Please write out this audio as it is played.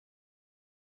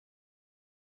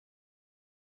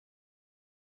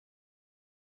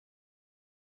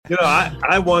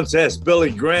I once asked Billy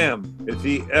Graham if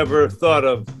he ever thought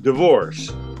of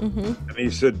divorce. Mm-hmm. And he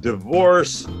said,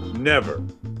 divorce, never.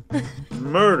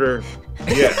 Murder,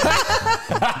 yes.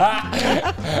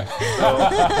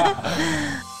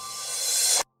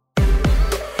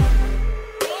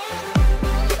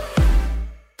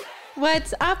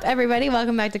 What's up, everybody?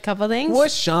 Welcome back to Couple Things.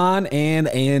 With Sean and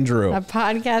Andrew. A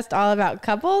podcast all about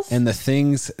couples. And the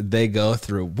things they go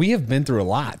through. We have been through a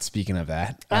lot, speaking of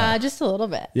that. Just a little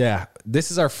bit. Yeah. This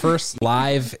is our first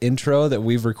live intro that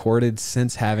we've recorded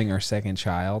since having our second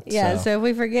child. Yeah, so if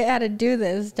we forget how to do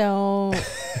this, don't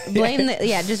blame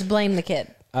just blame the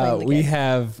kid. We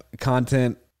have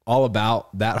content all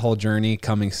about that whole journey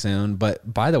coming soon.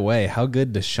 But by the way, how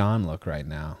good does Sean look right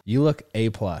now? You look A+.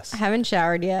 I haven't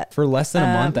showered yet. For less than a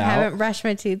month out. I haven't brushed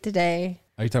my teeth today.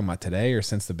 Are you talking about today or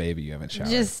since the baby you haven't showered?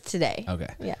 Just today.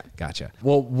 Okay. Yeah. Gotcha.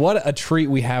 Well, what a treat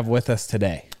we have with us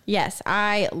today. Yes,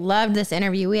 I love this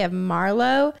interview. We have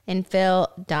Marlo and Phil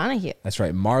Donahue. That's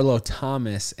right. Marlo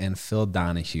Thomas and Phil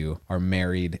Donahue are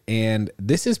married. And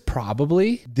this is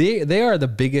probably, they are the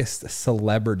biggest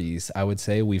celebrities, I would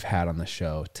say, we've had on the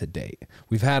show to date.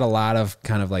 We've had a lot of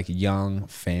kind of like young,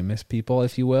 famous people,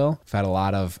 if you will. We've had a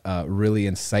lot of really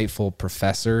insightful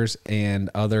professors and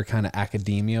other kind of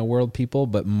academia world people.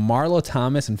 But Marlo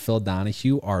Thomas and Phil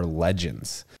Donahue are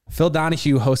legends. Phil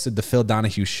Donahue hosted the Phil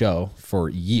Donahue Show for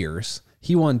years.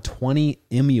 He won 20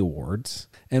 Emmy Awards.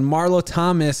 And Marlo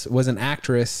Thomas was an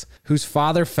actress whose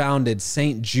father founded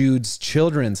St. Jude's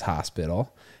Children's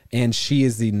Hospital, and she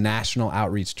is the national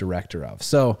outreach director of.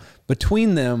 So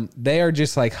between them, they are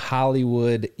just like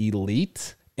Hollywood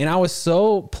elite. And I was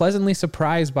so pleasantly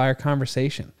surprised by our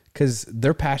conversation because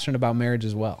they're passionate about marriage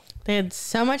as well. They had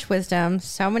so much wisdom,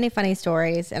 so many funny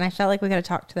stories, and I felt like we could have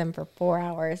talked to them for 4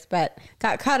 hours, but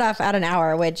got cut off at an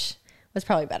hour, which was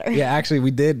probably better. Yeah, actually,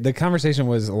 we did. The conversation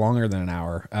was longer than an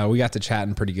hour. We got to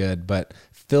chatting pretty good, but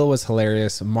Phil was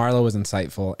hilarious. Marlo was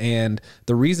insightful. And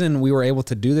the reason we were able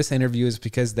to do this interview is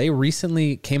because they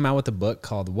recently came out with a book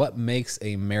called What Makes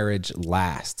a Marriage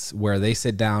Last, where they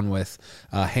sit down with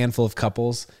a handful of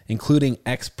couples, including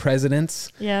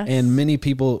ex-presidents and many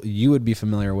people you would be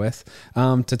familiar with,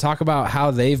 to talk about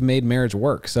how they've made marriage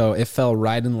work. So it fell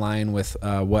right in line with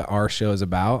what our show is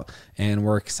about. And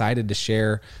we're excited to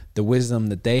share the wisdom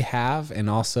that they have and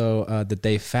also that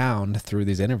they found through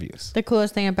these interviews. The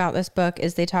coolest thing about this book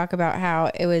is they talk about how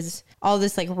it was all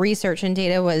this like research and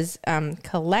data was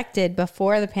collected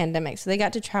before the pandemic. So they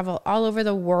got to travel all over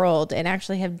the world and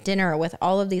actually have dinner with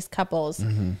all of these couples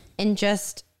and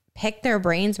just pick their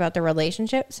brains about their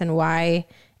relationships and why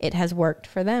it has worked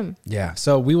for them. Yeah.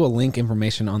 So we will link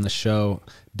information on the show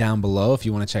down below if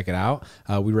you want to check it out.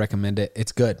 We recommend it.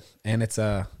 It's good. And it's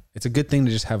a good thing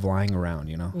to just have lying around,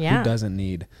 you know? Yeah. Who doesn't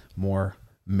need more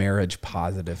marriage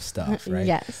positive stuff, right?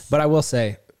 Yes. But I will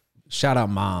say, shout out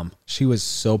Mom. She was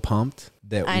so pumped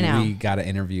that we got to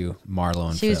interview Marlo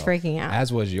and Phil. She was freaking out.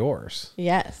 As was yours.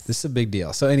 Yes. This is a big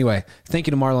deal. So anyway, thank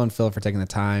you to Marlo and Phil for taking the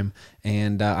time.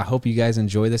 And I hope you guys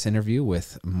enjoy this interview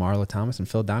with Marlo Thomas and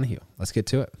Phil Donahue. Let's get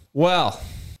to it. Well,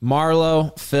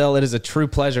 Marlo, Phil, it is a true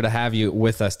pleasure to have you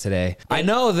with us today. I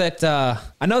know that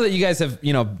you guys have,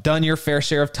 done your fair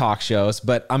share of talk shows,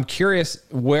 but I'm curious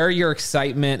where your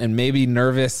excitement and maybe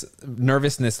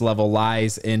nervousness level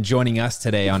lies in joining us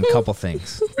today on Couple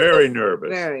Things. Very nervous.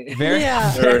 Very.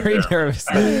 Very nervous.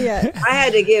 I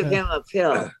had to give him a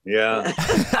pill. Yeah.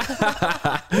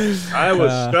 I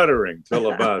was stuttering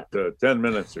till about 10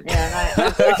 minutes ago. Yeah,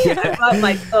 I brought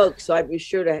my Coke, so I'd be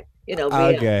sure to, be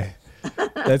okay.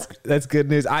 That's good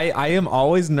news. I am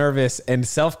always nervous and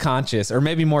self-conscious, or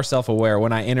maybe more self-aware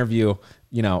when I interview,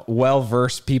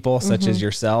 well-versed people such as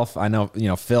yourself. I know,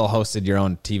 Phil hosted your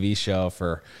own TV show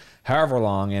for however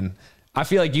long, and I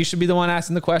feel like you should be the one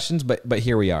asking the questions, but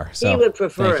here we are. So he would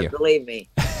prefer it, believe me.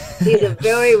 He's a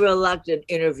very reluctant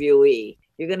interviewee.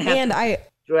 You're going to have to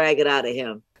drag it out of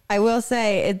him. I will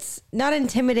say it's not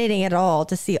intimidating at all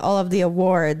to see all of the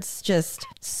awards just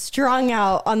strung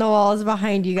out on the walls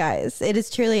behind you guys. It is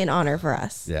truly an honor for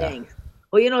us. Yeah. Thanks.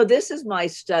 Well, this is my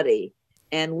study,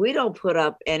 and we don't put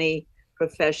up any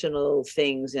professional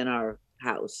things in our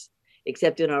house,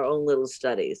 except in our own little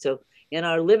study. So in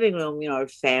our living room, our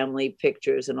family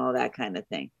pictures and all that kind of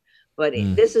thing. But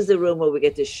this is the room where we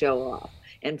get to show off.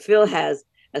 And Phil has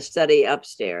a study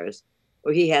upstairs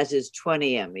where he has his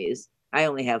 20 Emmys. I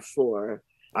only have 4.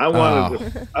 I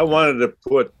wanted to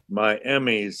put my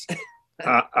Emmys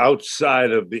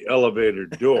outside of the elevator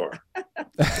door.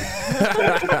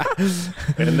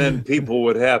 And then people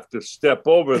would have to step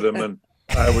over them and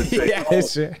I would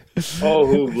say,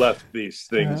 who left these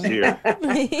things here?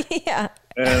 Yeah.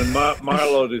 And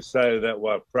Marlo decided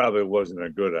that probably wasn't a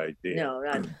good idea. No,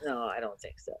 I don't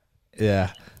think so.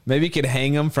 Yeah. Maybe you could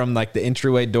hang them from like the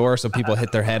entryway door so people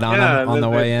hit their head on them on the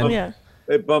way in. Yeah.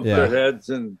 They bumped their heads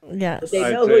and They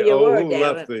know who you were, who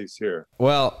left these here?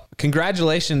 Well,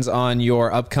 congratulations on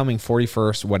your upcoming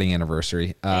 41st wedding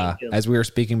anniversary. Thank you. As we were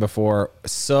speaking before,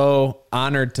 so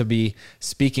honored to be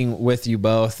speaking with you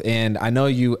both. And I know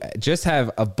you just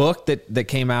have a book that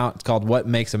came out. It's called What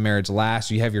Makes a Marriage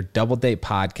Last. You have your Double Date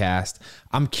podcast.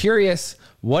 I'm curious,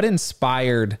 what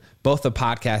inspired both the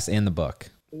podcast and the book?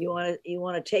 You want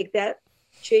to take that,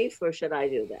 Chief, or should I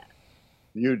do that?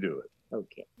 You do it.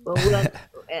 Okay. Well,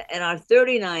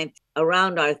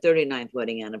 around our 39th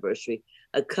wedding anniversary,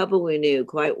 a couple we knew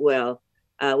quite well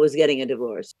was getting a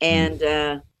divorce.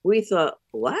 And we thought,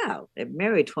 wow, they've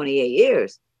married 28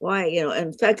 years. Why,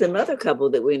 in fact, another couple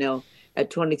that we know at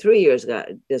 23 years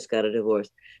just got a divorce.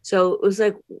 So it was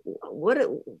like,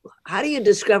 how do you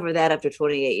discover that after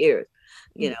 28 years?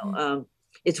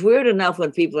 It's weird enough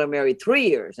when people are married 3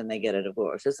 years and they get a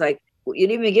divorce. It's like, you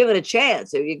didn't even give it a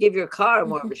chance. Or you give your car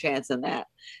more of a chance than that.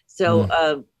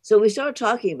 So, so we started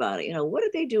talking about it. What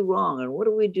did they do wrong, and what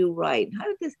do we do right? And how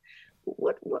did this?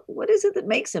 What is it that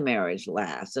makes a marriage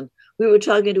last? And we were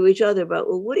talking to each other about,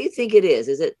 well, what do you think it is?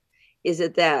 Is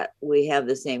it that we have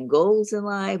the same goals in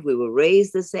life? We were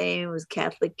raised the same as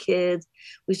Catholic kids.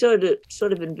 We started to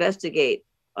sort of investigate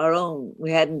our own. We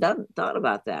hadn't thought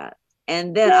about that.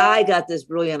 And then I got this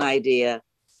brilliant idea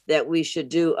that we should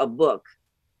do a book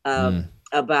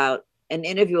about and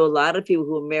interview a lot of people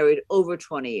who were married over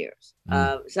 20 years.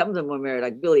 Some of them were married,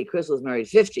 like Billy Crystal was married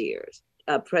 50 years.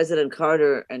 President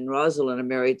Carter and Rosalind are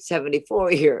married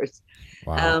 74 years.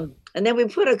 Wow. And then we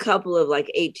put a couple of like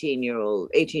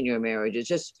 18-year marriages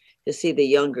just to see the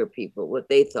younger people, what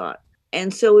they thought.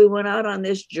 And so we went out on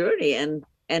this journey and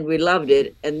we loved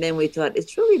it. And then we thought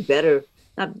it's really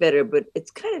not better, but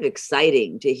it's kind of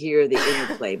exciting to hear the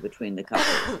interplay between the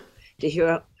couples, to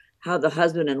hear how the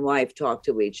husband and wife talk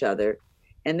to each other,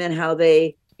 and then how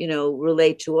they,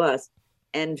 relate to us.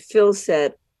 And Phil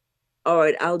said, all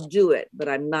right, I'll do it, but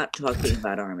I'm not talking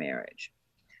about our marriage,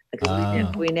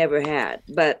 because we never had.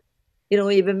 But,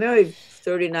 when you've been married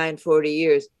 39, 40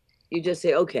 years, you just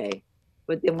say, okay.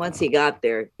 But then once he got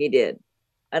there, he did.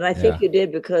 And I think you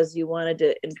did because you wanted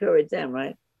to encourage them,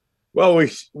 right? Well,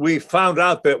 we found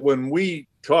out that when we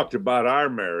talked about our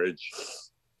marriage,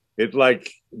 it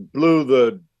like blew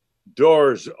the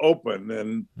doors open,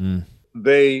 and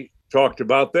they talked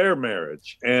about their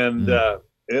marriage. And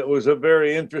it was a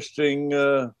very interesting,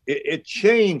 it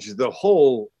changed the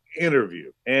whole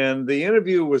interview. And the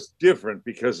interview was different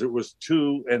because it was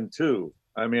 2 and 2.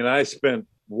 I mean, I spent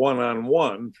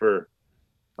one-on-one for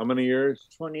how many years?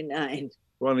 29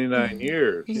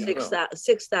 years.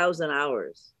 6,000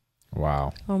 hours.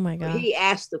 Wow. Oh my God. He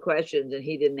asked the questions and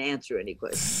he didn't answer any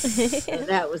questions. And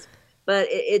but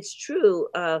it's true.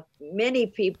 Many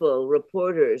people,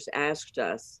 reporters, asked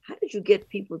us, how did you get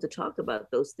people to talk about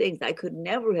those things? I could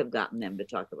never have gotten them to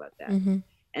talk about that. Mm-hmm.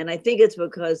 And I think it's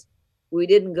because we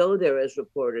didn't go there as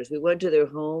reporters. We went to their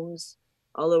homes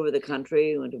all over the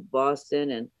country. We went to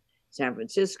Boston and San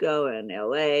Francisco and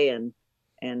LA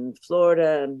and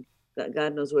Florida and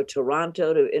God knows where,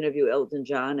 Toronto, to interview Elton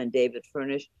John and David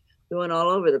Furnish. We went all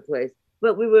over the place,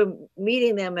 but we were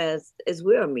meeting them as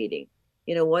we are meeting,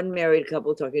 one married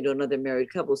couple talking to another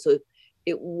married couple. So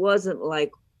it wasn't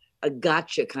like a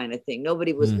gotcha kind of thing.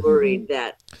 Nobody was worried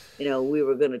that, we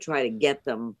were going to try to get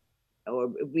them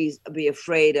or be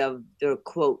afraid of their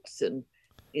quotes and,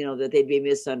 that they'd be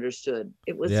misunderstood.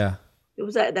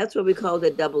 That's what we called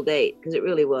a double date, because it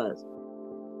really was.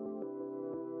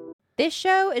 This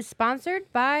show is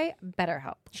sponsored by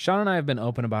BetterHelp. Sean and I have been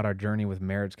open about our journey with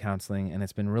marriage counseling, and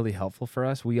it's been really helpful for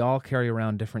us. We all carry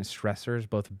around different stressors,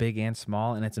 both big and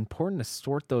small, and it's important to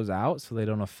sort those out so they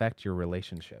don't affect your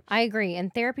relationships. I agree,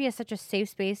 and therapy is such a safe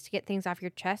space to get things off your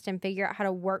chest and figure out how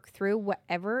to work through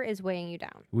whatever is weighing you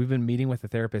down. We've been meeting with a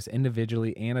therapist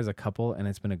individually and as a couple, and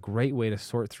it's been a great way to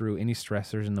sort through any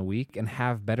stressors in the week and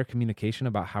have better communication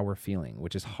about how we're feeling,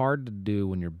 which is hard to do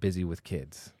when you're busy with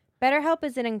kids. BetterHelp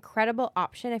is an incredible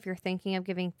option if you're thinking of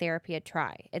giving therapy a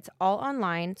try. It's all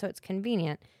online, so it's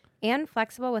convenient and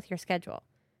flexible with your schedule.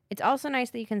 It's also nice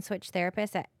that you can switch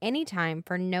therapists at any time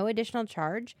for no additional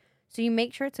charge, so you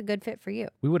make sure it's a good fit for you.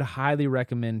 We would highly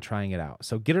recommend trying it out.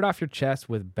 So get it off your chest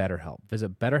with BetterHelp.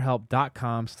 Visit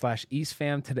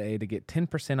BetterHelp.com/EastFam today to get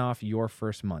 10% off your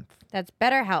first month. That's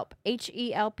BetterHelp,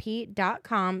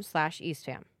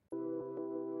 HELP.com/EastFam.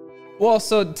 Well,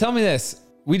 so tell me this.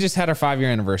 We just had our 5-year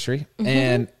anniversary,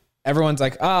 and everyone's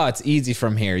like, oh, it's easy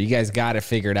from here. You guys got it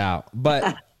figured out.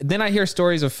 But then I hear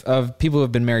stories of people who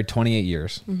have been married 28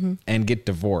 years and get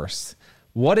divorced.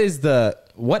 What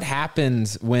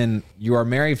happens when you are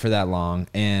married for that long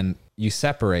and you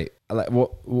separate?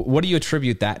 What do you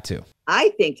attribute that to? I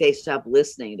think they stop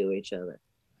listening to each other.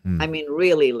 I mean,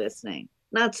 really listening.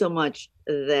 Not so much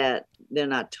that they're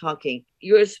not talking.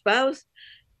 Your spouse,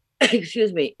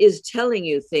 excuse me, is telling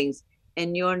you things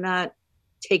and you're not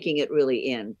taking it really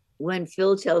in. When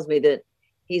Phil tells me that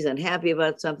he's unhappy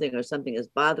about something or something is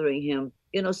bothering him,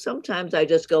 sometimes I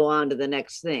just go on to the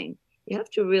next thing. You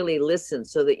have to really listen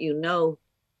so that you know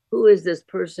who is this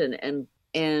person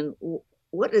and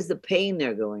what is the pain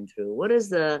they're going through? What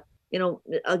is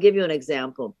I'll give you an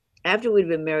example. After we'd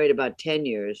been married about 10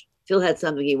 years, Phil had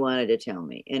something he wanted to tell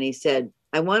me. And he said,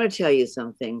 I want to tell you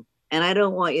something, and I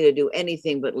don't want you to do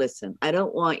anything but listen. I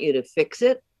don't want you to fix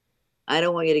it. I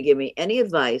don't want you to give me any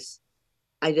advice.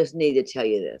 I just need to tell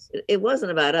you this. It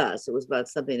wasn't about us. It was about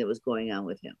something that was going on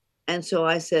with him. And so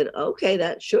I said, okay,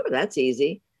 that's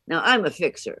easy. Now I'm a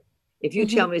fixer. If you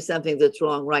tell me something that's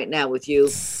wrong right now with you,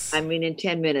 I mean, in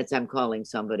 10 minutes, I'm calling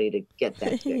somebody to get that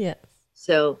fixed. Yes.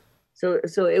 So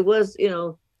it was,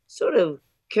 sort of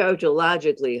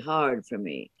characterologically hard for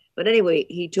me. But anyway,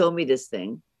 he told me this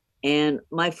thing. And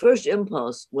my first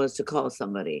impulse was to call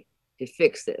somebody to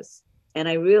fix this. And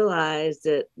I realized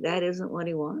that isn't what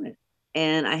he wanted.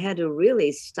 And I had to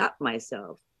really stop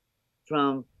myself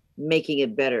from making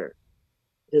it better.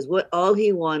 Because all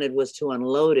he wanted was to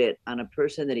unload it on a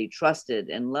person that he trusted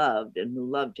and loved and who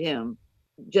loved him,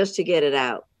 just to get it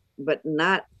out, but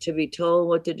not to be told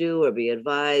what to do or be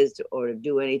advised or to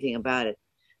do anything about it.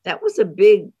 That was a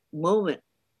big moment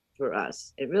for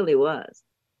us. It really was.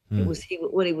 It was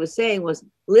what he was saying was,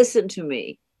 listen to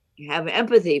me, have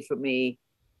empathy for me,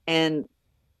 and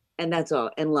that's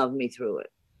all, and love me through it.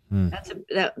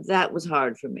 That was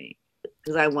hard for me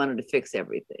because I wanted to fix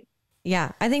everything.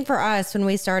 Yeah. I think for us, when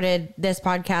we started this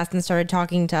podcast and started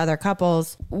talking to other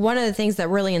couples, one of the things that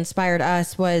really inspired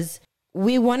us was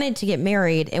we wanted to get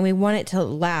married and we want it to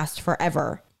last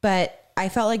forever. But I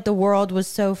felt like the world was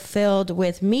so filled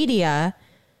with media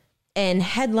and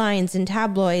headlines and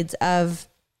tabloids of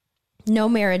no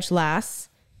marriage lasts,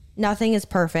 nothing is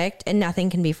perfect, and nothing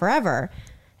can be forever.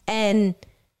 And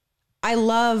I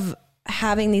love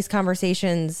having these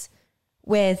conversations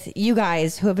with you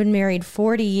guys who have been married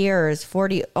 40 years,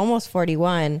 almost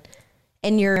 41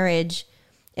 in your marriage.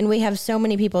 And we have so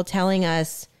many people telling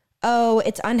us, oh,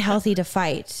 it's unhealthy to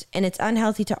fight and it's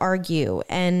unhealthy to argue.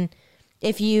 And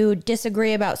if you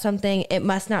disagree about something, it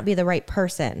must not be the right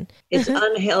person. It's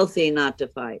unhealthy not to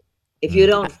fight. If you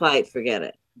don't fight, forget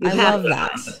it. I love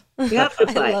that. You have to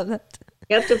fight. I love that.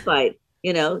 You have to fight.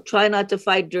 Try not to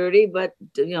fight dirty, but,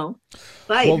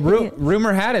 fight. Well,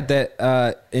 rumor had it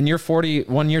that in your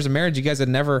 41 years of marriage, you guys had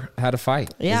never had a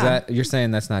fight. Yeah. You're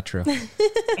saying that's not true?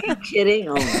 Are you kidding?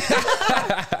 Oh.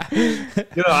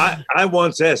 I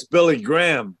once asked Billy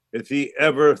Graham if he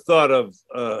ever thought of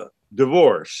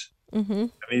divorce.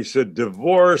 And he said,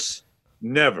 divorce,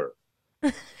 never.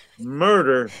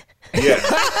 Murder, yes.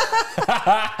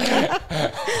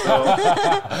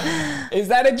 Is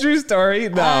that a true story?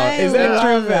 No. Is that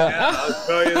true, Phil? Yeah, I'll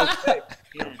tell you the thing.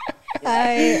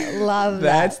 I love that.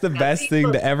 That's the best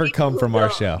thing to ever come from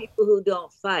our show. People who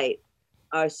don't fight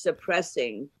are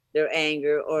suppressing their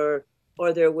anger or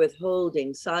they're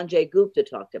withholding. Sanjay Gupta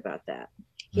talked about that.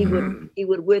 He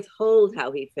would withhold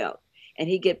how he felt. And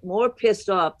he'd get more pissed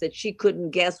off that she couldn't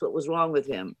guess what was wrong with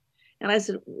him. And I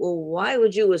said, well, why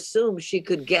would you assume she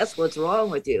could guess what's wrong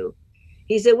with you?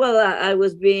 He said, well, I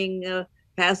was being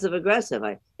passive aggressive.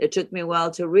 It took me a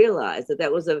while to realize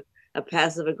that was a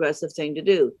passive aggressive thing to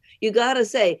do. You got to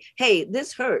say, hey,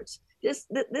 this hurts. This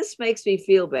makes me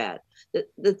feel bad.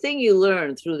 The thing you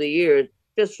learn through the years,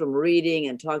 just from reading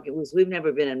and talking, was we've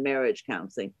never been in marriage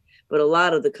counseling, but a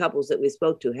lot of the couples that we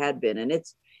spoke to had been. And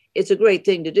it's a great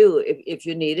thing to do if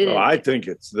you need it. Well, I think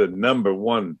it's the number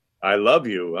one. I love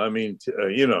you. I mean,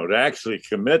 to actually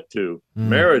commit to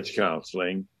marriage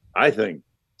counseling, I think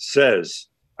says,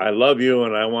 I love you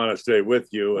and I want to stay with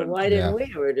you. Well, and why didn't we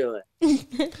ever do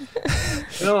it?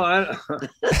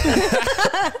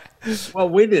 Well,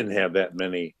 we didn't have that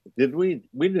many, did we?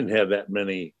 We didn't have that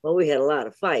many. Well, we had a lot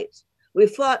of fights. We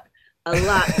fought a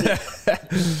lot.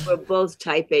 We're both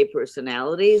type A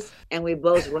personalities and we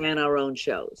both ran our own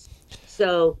shows.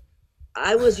 So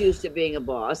I was used to being a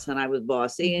boss and I was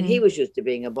bossy, and he was used to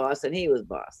being a boss and he was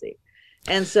bossy.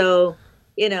 And so,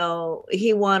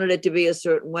 he wanted it to be a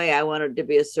certain way. I wanted it to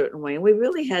be a certain way. And we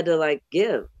really had to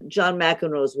give. John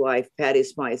McEnroe's wife, Patty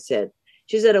Smythe, said,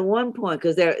 She said at one point,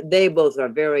 because they both are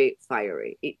very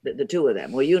fiery, the two of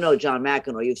them. Well, you know John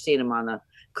McEnroe, you've seen him on the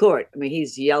court. I mean,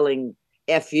 he's yelling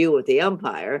F you at the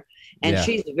umpire, and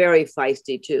she's very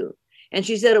feisty too. And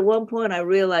she said at one point, I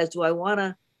realized, do I want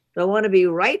to be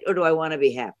right or do I want to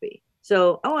be happy?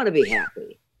 So I want to be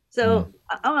happy. So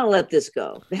I'm going to let this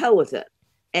go. The hell with it.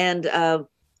 And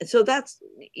so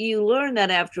you learn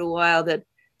that after a while, that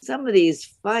some of these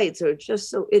fights are just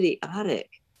so idiotic.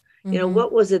 You know,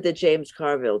 what was it that James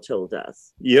Carville told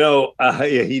us? Yeah,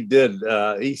 he did.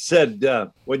 He said,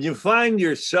 when you find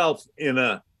yourself in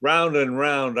a round and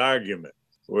round argument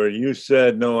where you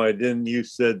said, no, I didn't, you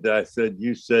said, I said,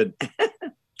 you said,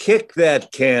 kick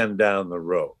that can down the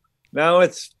road. Now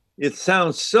it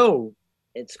sounds so.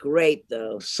 It's great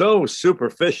though. So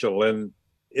superficial. And,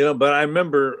 but I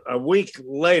remember a week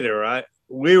later,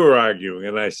 we were arguing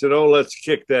and I said, oh, let's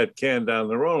kick that can down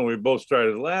the road. And we both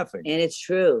started laughing. And it's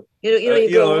true.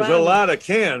 There's a lot of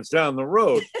cans down the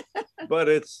road, but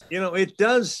it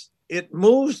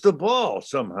moves the ball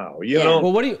somehow, you know?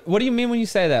 Well, what do you mean when you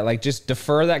say that? Like just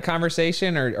defer that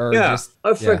conversation or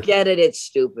forget it. It's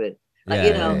stupid.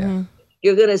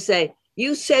 You're going to say,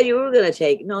 you said you were going to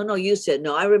take. No, you said,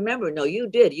 no, I remember. No, you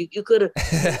did. You could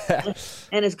have.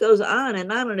 And it goes on and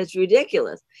on, and it's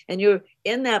ridiculous. And you're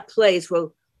in that place where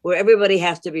everybody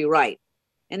has to be right.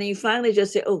 And then you finally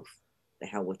just say, oh, the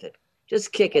hell with it.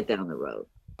 Just kick it down the road.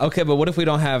 Okay, but what if we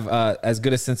don't have as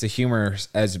good a sense of humor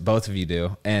as both of you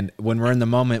do? And when we're in the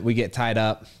moment, we get tied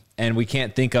up and we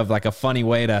can't think of like a funny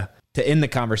way to end the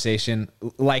conversation,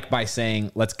 like by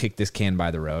saying, let's kick this can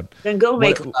by the road. Then go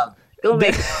make love. Go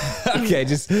make Okay,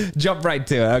 just jump right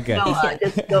to it. Okay.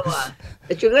 Just go on.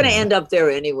 But you're going to end up there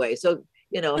anyway. So,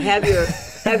 have your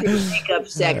makeup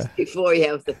sex before you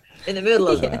have in the middle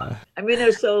of it. I mean,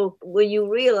 when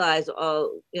you realize,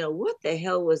 what the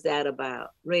hell was that about,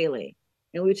 really?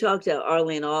 And we talked to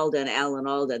Arlene Alden, Alan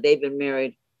Alden. They've been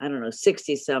married, I don't know,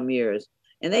 60 some years.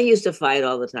 And they used to fight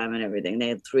all the time and everything. They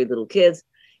had 3 little kids.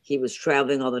 He was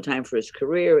traveling all the time for his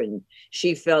career. And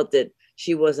she felt that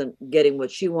she wasn't getting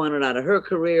what she wanted out of her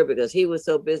career because he was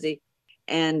so busy.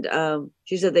 And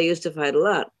she said they used to fight a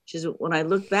lot. She said, when I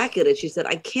look back at it, she said,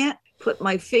 I can't put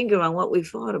my finger on what we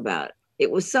fought about.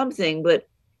 It was something, but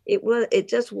it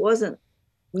just wasn't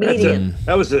median.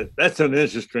 That's an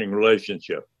interesting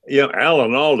relationship.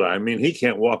 Alan Alda, I mean, he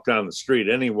can't walk down the street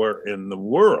anywhere in the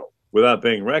world without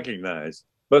being recognized.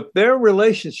 But their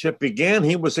relationship began,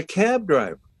 he was a cab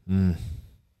driver. And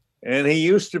he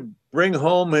used to bring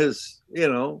home his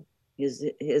money.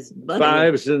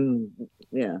 $5s and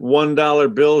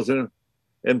 $1 bills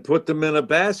and put them in a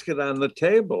basket on the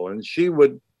table. And she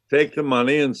would take the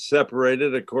money and separate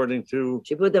it according to.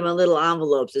 She put them in little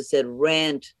envelopes that said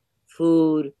rent,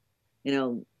 food,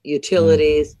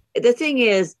 utilities. The thing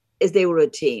is they were a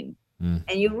team,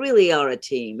 and you really are a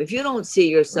team. If you don't see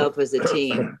yourself as a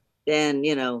team, then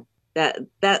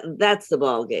that's the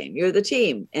ball game. You're the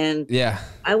team, and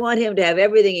I want him to have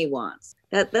everything he wants.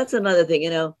 That's another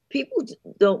thing. People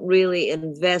don't really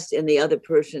invest in the other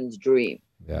person's dream.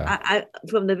 I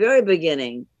from the very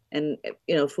beginning, and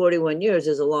 41 years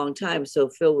is a long time. So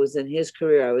Phil was in his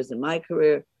career, I was in my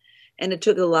career, and it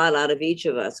took a lot out of each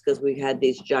of us because we had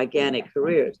these gigantic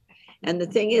careers. And the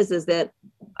thing is that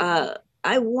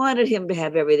I wanted him to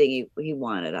have everything he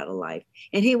wanted out of life,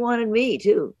 and he wanted me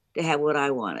too to have what I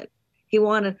wanted.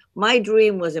 My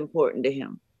dream was important to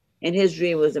him, and his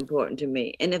dream was important to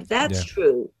me. And if that's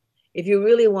true, if you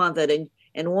really want that,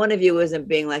 and one of you isn't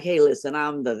being like, hey, listen,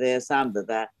 I'm the this, I'm the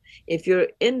that. If you're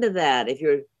into that, if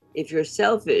you're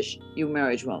selfish, your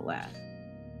marriage won't last.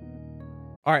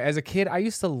 All right, as a kid, I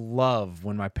used to love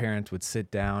when my parents would sit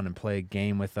down and play a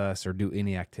game with us or do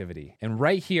any activity. And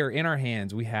right here in our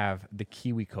hands, we have the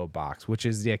KiwiCo box, which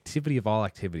is the activity of all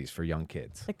activities for young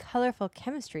kids. The colorful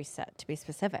chemistry set, to be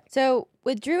specific. So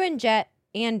with Drew and Jet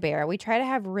and Bear, we try to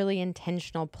have really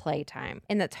intentional playtime.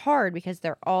 And that's hard because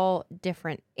they're all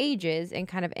different ages and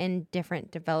kind of in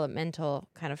different developmental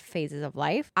kind of phases of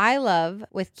life. I love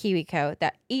with KiwiCo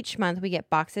that each month we get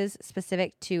boxes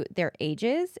specific to their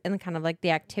ages and kind of like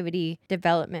the activity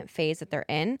development phase that they're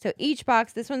in. So each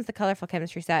box, this one's the colorful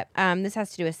chemistry set. This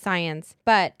has to do with science,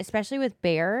 but especially with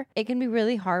Bear, it can be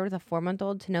really hard with a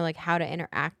 4-month-old to know like how to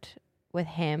interact with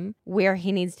him, where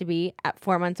he needs to be at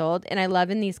 4 months old. And I love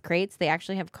in these crates, they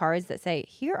actually have cards that say,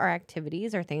 here are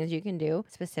activities or things you can do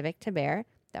specific to Bear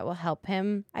that will help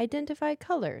him identify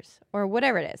colors or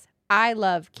whatever it is. I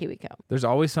love KiwiCo. There's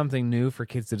always something new for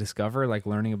kids to discover, like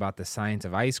learning about the science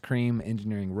of ice cream,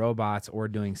 engineering robots, or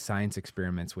doing science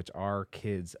experiments, which our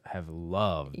kids have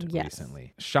loved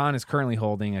recently. Sean is currently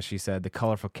holding, as she said, the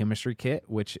Colorful Chemistry Kit,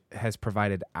 which has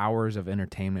provided hours of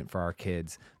entertainment for our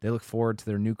kids. They look forward to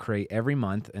their new crate every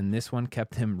month, and this one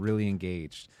kept him really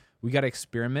engaged. We got to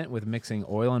experiment with mixing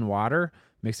oil and water,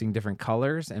 mixing different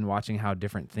colors, and watching how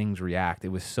different things react. It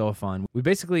was so fun. We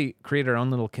basically created our own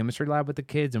little chemistry lab with the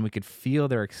kids, and we could feel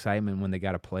their excitement when they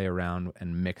got to play around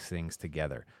and mix things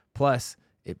together. Plus,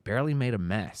 it barely made a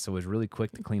mess, so it was really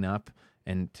quick to clean up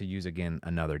and to use again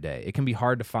another day. It can be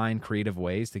hard to find creative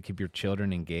ways to keep your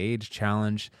children engaged,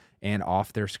 challenged, and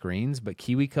off their screens, but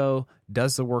KiwiCo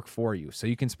does the work for you, so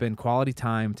you can spend quality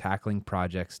time tackling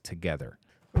projects together.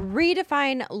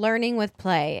 Redefine learning with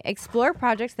play. Explore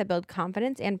projects that build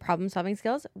confidence and problem-solving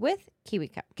skills with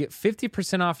KiwiCo. Get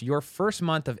 50% off your first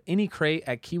month of any crate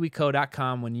at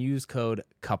kiwico.com when you use code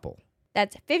COUPLE.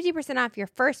 That's 50% off your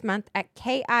first month at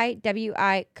kiwico.com.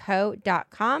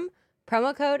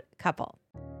 Promo code COUPLE.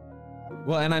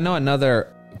 Well, and I know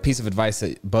another piece of advice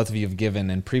that both of you have given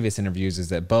in previous interviews is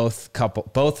that both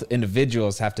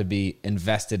individuals have to be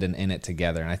invested in it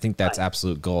together. And I think that's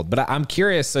absolute gold. But I'm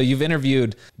curious. So you've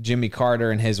interviewed Jimmy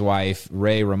Carter and his wife,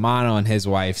 Ray Romano and his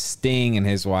wife, Sting and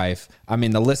his wife. I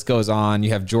mean, the list goes on. You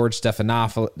have George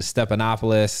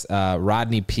Stephanopoulos,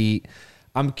 Rodney Peete.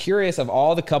 I'm curious, of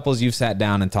all the couples you've sat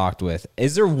down and talked with,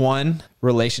 is there one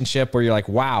relationship where you're like,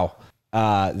 wow,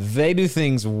 they do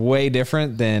things way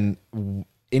different than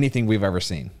anything we've ever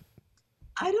seen?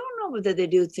 I don't know whether they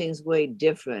do things way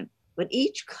different, but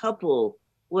each couple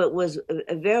was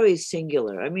a very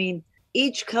singular. I mean,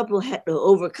 each couple had to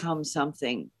overcome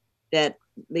something that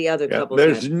the other couple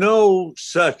There's had. no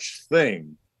such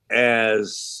thing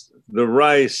as the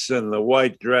rice and the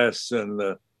white dress and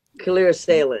the clear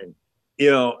sailing,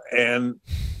 and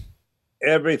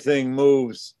everything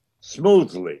moves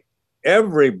smoothly.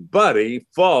 Everybody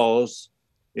falls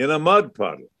in a mud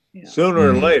puddle. Yeah.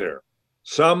 Sooner or later,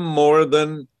 some more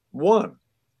than one,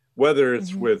 whether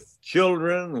it's with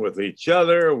children, with each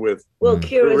other, with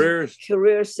careers.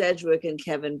 Career Sedgwick and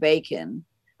Kevin Bacon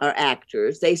are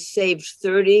actors. They saved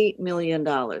 $30 million.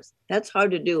 That's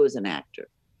hard to do as an actor.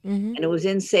 And it was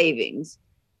in savings.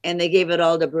 And they gave it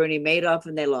all to Bernie Madoff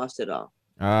and they lost it all.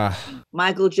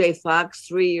 Michael J. Fox,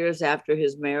 3 years after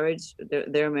his marriage,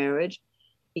 their marriage,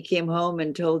 he came home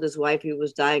and told his wife he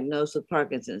was diagnosed with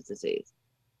Parkinson's disease.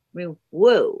 I mean,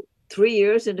 whoa, 3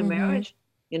 years into marriage,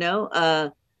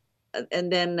 and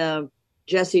then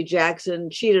Jesse Jackson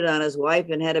cheated on his wife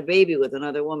and had a baby with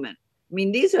another woman. I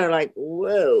mean, these are like,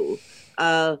 whoa,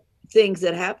 things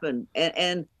that happen.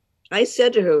 And I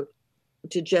said to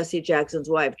Jesse Jackson's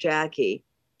wife, Jackie,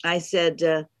 I said,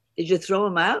 did you throw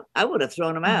him out? I would have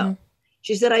thrown him out.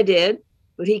 She said, I did,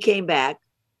 but he came back.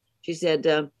 She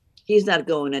said, he's not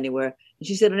going anywhere. And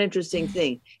she said an interesting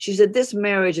thing. She said, this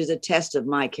marriage is a test of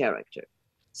my character.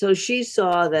 So she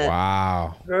saw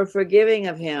that her forgiving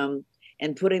of him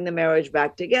and putting the marriage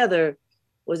back together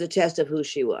was a test of who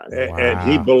she was. And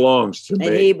he belongs to me.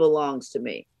 And he belongs to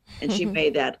me. And she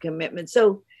made that commitment.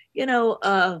 So,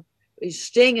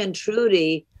 Sting and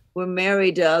Trudy were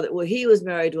married to he was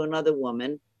married to another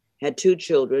woman, had 2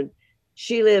 children.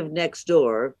 She lived next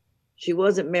door. She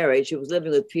wasn't married. She was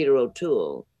living with Peter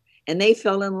O'Toole. And they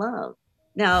fell in love.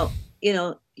 Now,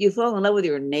 you fall in love with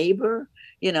your neighbor,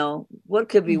 what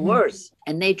could be worse?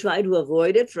 And they tried to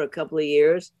avoid it for a couple of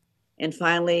years. And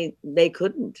finally, they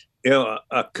couldn't.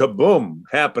 A kaboom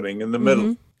happening in the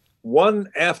middle. One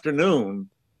afternoon,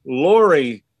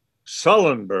 Lori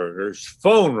Sullenberger's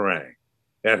phone rang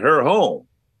at her home,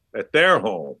 at their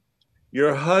home.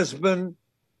 Your husband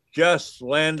just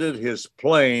landed his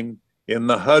plane in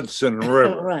the Hudson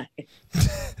River. Right.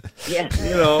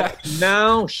 Yeah.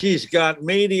 Now she's got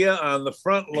media on the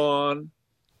front lawn.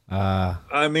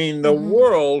 I mean, the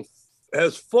world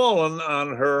has fallen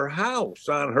on her house,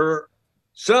 on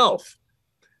herself.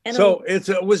 And so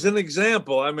it was an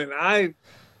example. I mean, I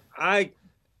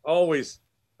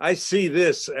see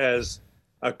this as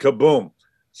a kaboom,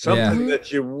 something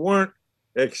that you weren't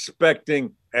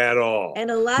expecting at all.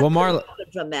 And a lot happened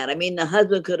from that. I mean, the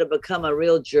husband could have become a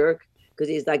real jerk because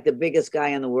he's like the biggest guy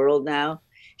in the world now.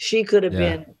 She could have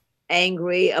been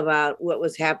angry about what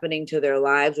was happening to their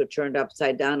lives or turned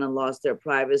upside down and lost their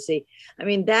privacy. I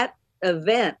mean, that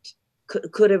event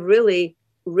could have really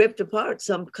ripped apart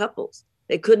some couples.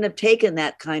 They couldn't have taken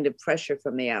that kind of pressure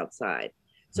from the outside.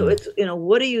 So it's,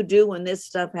 what do you do when this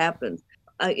stuff happens?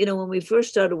 When we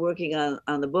first started working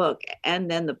on the book and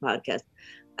then the podcast,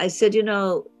 I said,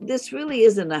 this really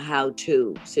isn't a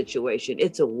how-to situation.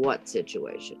 It's a what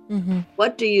situation. Mm-hmm.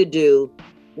 What do you do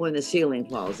when the ceiling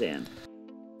falls in?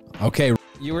 Okay.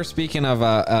 You were speaking of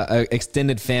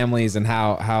extended families and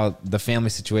how the family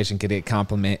situation could get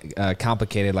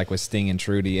complicated, like with Sting and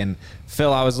Trudy. And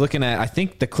Phil, I was looking at, I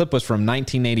think the clip was from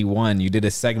 1981. You did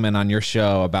a segment on your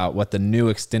show about what the new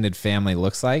extended family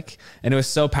looks like. And it was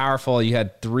so powerful. You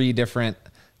had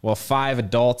 5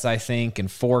 adults, I think, and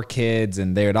 4 kids,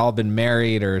 and they had all been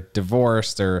married or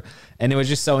divorced, and it was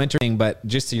just so interesting. But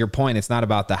just to your point, it's not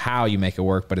about the how you make it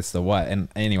work, but it's the what. And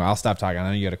anyway, I'll stop talking. I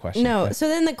know you had a question. No. Okay. So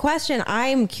then the question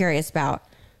I'm curious about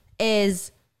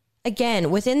is, again,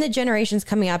 within the generations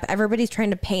coming up, everybody's trying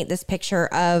to paint this picture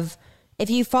of, if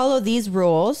you follow these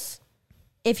rules,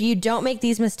 if you don't make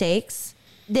these mistakes,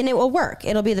 then it will work.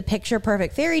 It'll be the picture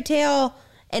perfect fairy tale,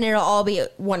 and it'll all be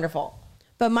wonderful.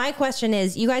 But my question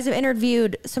is, you guys have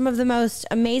interviewed some of the most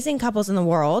amazing couples in the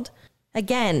world.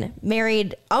 Again,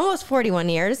 married almost 41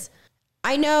 years.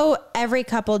 I know every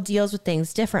couple deals with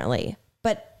things differently,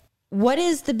 but what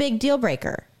is the big deal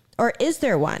breaker? Or is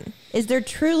there one? Is there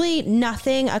truly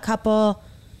nothing a couple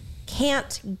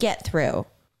can't get through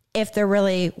if they're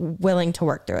really willing to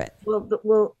work through it?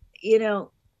 Well,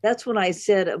 that's what I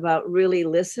said about really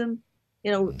listen.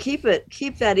 Keep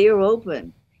that ear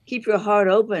open. Keep your heart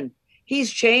open. He's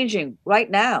changing right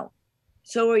now.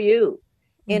 So are you.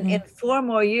 In 4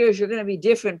 more years, you're going to be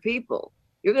different people.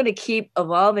 You're going to keep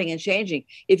evolving and changing.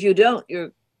 If you don't,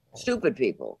 you're stupid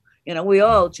people. We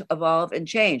all evolve and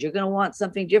change. You're going to want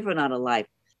something different out of life.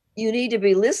 You need to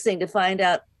be listening to find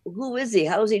out, who is he?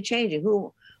 How is he changing?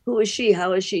 Who is she?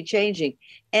 How is she changing?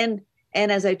 And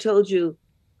as I told you,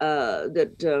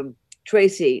 that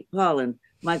Tracy Pollan,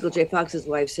 Michael J. Fox's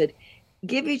wife, said,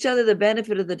 give each other the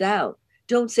benefit of the doubt.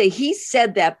 Don't say, he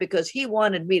said that because he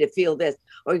wanted me to feel this,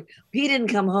 or he didn't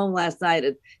come home last night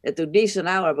at the decent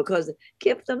hour, because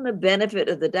give them the benefit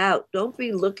of the doubt. Don't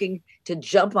be looking to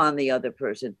jump on the other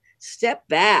person. Step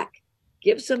back,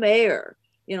 give some air.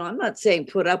 I'm not saying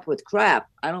put up with crap.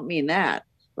 I don't mean that,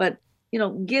 but,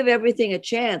 give everything a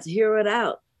chance, hear it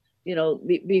out,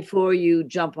 before you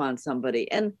jump on somebody.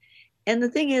 And the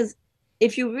thing is,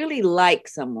 if you really like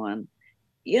someone,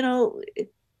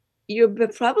 you're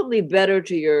probably better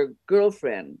to your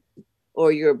girlfriend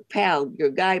or your pal, your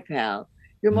guy pal.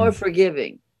 You're more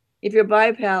forgiving. If your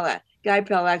guy pal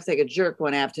acts like a jerk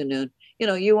one afternoon,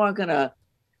 you aren't going to,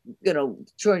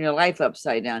 turn your life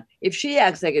upside down. If she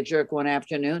acts like a jerk one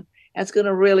afternoon, that's going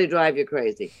to really drive you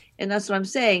crazy. And that's what I'm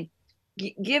saying.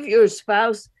 Give your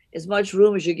spouse as much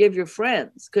room as you give your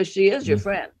friends, because she is your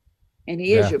friend and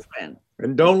he is your friend.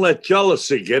 And don't let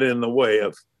jealousy get in the way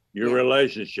of your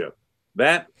relationship.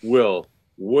 That will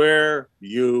wear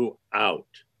you out.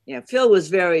 Yeah, Phil was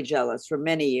very jealous for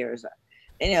many years.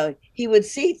 He would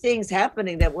see things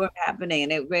happening that weren't happening,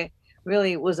 and it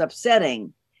really was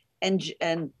upsetting.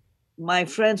 And my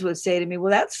friends would say to me,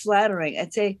 well, that's flattering.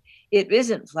 I'd say, it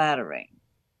isn't flattering.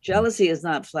 Jealousy is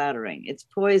not flattering. It's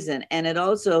poison. And it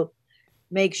also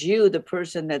makes you the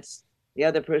person that's the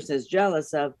other person is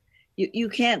jealous of. You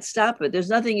can't stop it. There's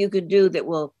nothing you can do that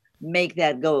will make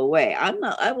that go away.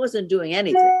 I wasn't doing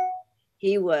anything.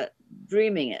 He was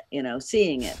dreaming it,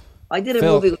 seeing it. I did a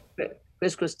movie with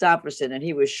Chris Christopherson, and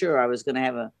he was sure I was going to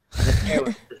have an affair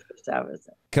with Chris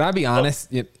Christopherson. Can I be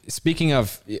honest? Speaking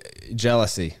of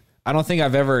jealousy, I don't think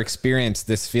I've ever experienced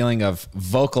this feeling of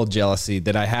vocal jealousy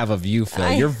that I have of you,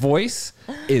 Phil. Your voice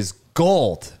is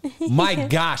gold. My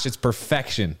gosh, it's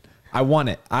perfection. I want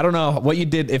it. I don't know what you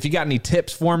did. If you got any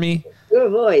tips for me. Your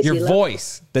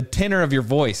voice, the tenor of your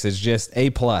voice is just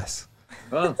A+.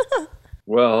 Oh,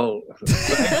 well,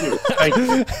 thank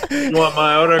you. You want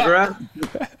my autograph?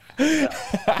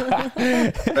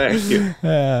 Thank you.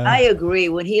 I agree.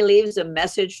 When he leaves a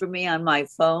message for me on my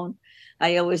phone,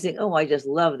 I always think, I just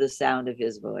love the sound of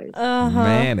his voice.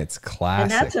 Man, it's classic.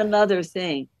 And that's another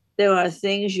thing. There are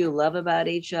things you love about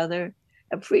each other.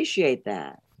 Appreciate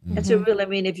that. That's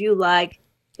if you like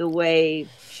the way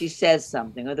she says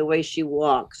something, or the way she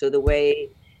walks, or the way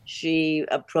she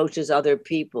approaches other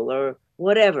people, or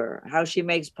whatever, how she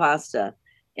makes pasta,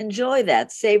 enjoy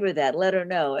that, savor that, let her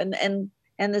know.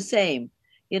 And the same,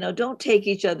 don't take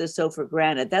each other so for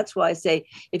granted. That's why I say,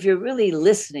 if you're really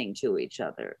listening to each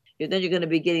other, then you're going to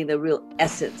be getting the real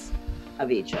essence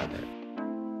of each other.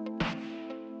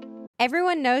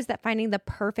 Everyone knows that finding the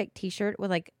perfect t-shirt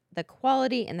with the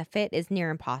quality and the fit is near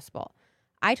impossible.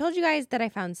 I told you guys that I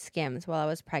found Skims while I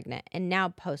was pregnant, and now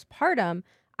postpartum,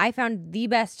 I found the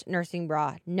best nursing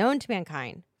bra known to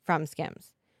mankind from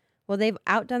Skims. Well, they've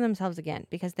outdone themselves again,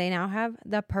 because they now have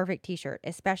the perfect t-shirt,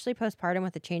 especially postpartum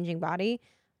with a changing body.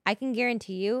 I can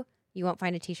guarantee you You won't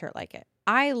find a t-shirt like it.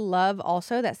 I love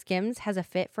also that Skims has a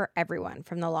fit for everyone,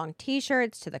 from the long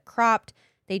t-shirts to the cropped.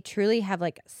 They truly have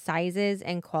like sizes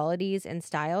and qualities and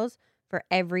styles for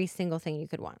every single thing you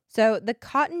could want. So the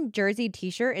cotton jersey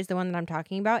t-shirt is the one that I'm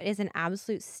talking about. It is an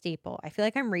absolute staple. I feel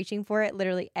like I'm reaching for it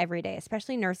literally every day,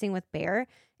 especially nursing with Bear.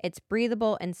 It's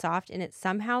breathable and soft, and it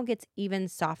somehow gets even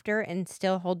softer and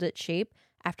still holds its shape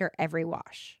after every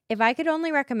wash. If I could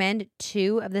only recommend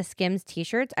 2 of the Skims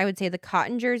t-shirts, I would say the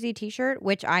cotton jersey t-shirt,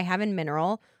 which I have in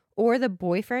mineral, or the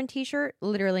boyfriend t-shirt,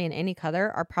 literally in any color,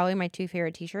 are probably my 2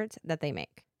 favorite t-shirts that they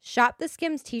make. Shop the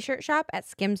Skims t-shirt shop at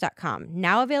skims.com.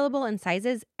 Now available in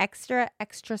sizes extra,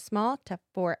 extra small to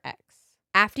 4X.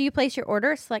 After you place your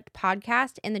order, select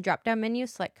podcast in the drop-down menu,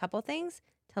 select couple things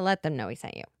to let them know we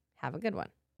sent you. Have a good one.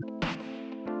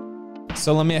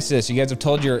 So let me ask you this. You guys have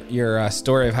told your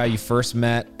story of how you first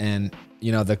met, and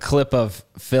the clip of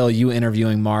Phil, you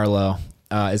interviewing Marlo,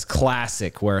 is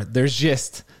classic, where there's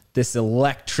just this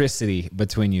electricity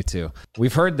between you two.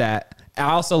 We've heard that.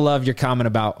 I also love your comment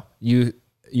about you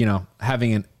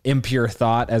having an impure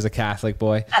thought as a Catholic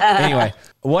boy. Anyway,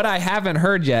 what I haven't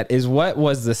heard yet is, what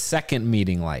was the second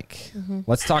meeting like? Mm-hmm.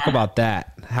 Let's talk about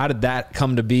that. How did that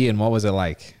come to be, and what was it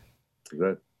like?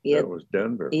 That was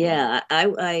Denver. Yeah,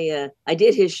 I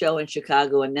did his show in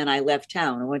Chicago, and then I left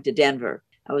town and went to Denver.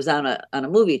 I was on a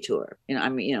movie tour,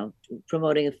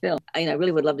 promoting a film. I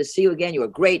really would love to see you again. You were a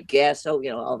great guest. So,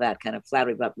 all that kind of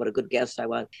flattery about what a good guest I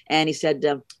was. And he said,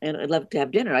 and I'd love to have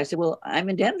dinner. I said, well, I'm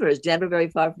in Denver. Is Denver very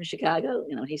far from Chicago?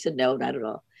 He said, no, not at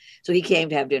all. So he came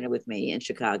to have dinner with me in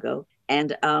Chicago.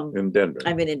 And in Denver.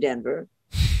 I've been in Denver.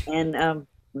 And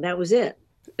that was it.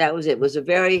 That was it. It was a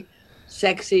very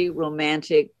sexy,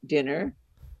 romantic dinner.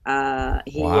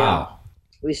 Wow.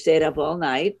 We stayed up all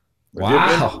night.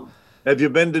 Wow. Have you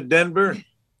been to Denver?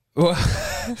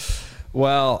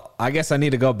 Well, I guess I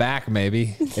need to go back,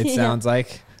 maybe, it sounds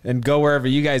like, and go wherever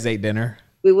you guys ate dinner.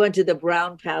 We went to the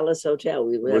Brown Palace Hotel.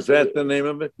 Was that the name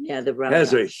of it? Yeah, the Brown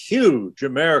Palace. It has Palace. a huge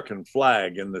American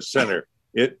flag in the center.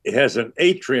 It has an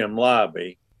atrium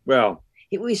lobby. Well,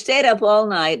 we stayed up all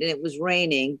night, and it was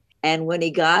raining. And when he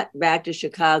got back to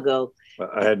Chicago,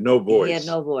 I had no voice. He had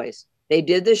no voice. They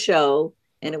did the show,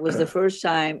 and it was the first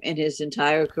time in his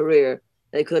entire career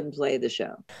they couldn't play the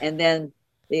show. And then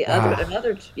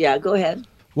go ahead.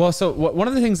 Well, so one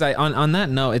of the things on that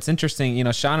note, it's interesting,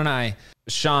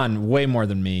 Sean way more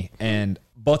than me, and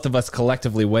both of us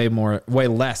collectively way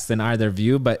less than either of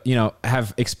you, but,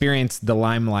 have experienced the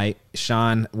limelight.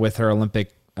 Sean with her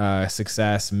Olympic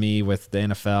success, me with the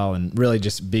NFL, and really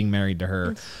just being married to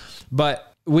her.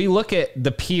 But we look at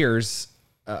the peers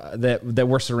that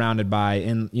we're surrounded by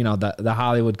in, the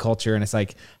Hollywood culture. And it's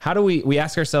like, how do we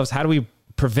ask ourselves, how do we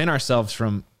prevent ourselves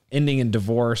from ending in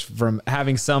divorce, from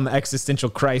having some existential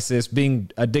crisis, being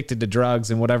addicted to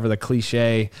drugs, and whatever the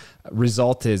cliche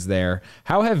result is there?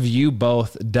 How have you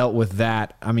both dealt with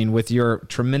that? I mean, with your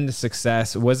tremendous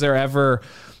success, was there ever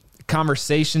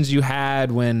conversations you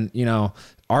had when,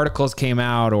 articles came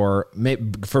out, or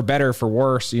for better or for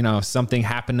worse, something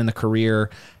happened in the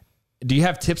career? Do you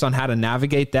have tips on how to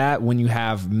navigate that when you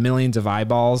have millions of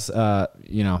eyeballs,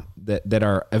 that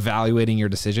are evaluating your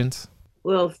decisions?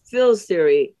 Well, Phil's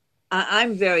theory,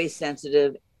 I'm very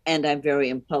sensitive and I'm very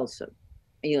impulsive.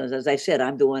 As I said,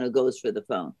 I'm the one who goes for the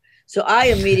phone. So I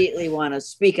immediately want to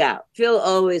speak out. Phil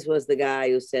always was the guy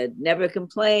who said, never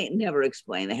complain, never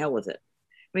explain, the hell with it.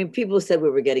 I mean, people said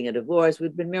we were getting a divorce.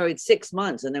 We'd been married 6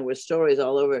 months, and there were stories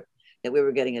all over that we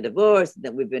were getting a divorce,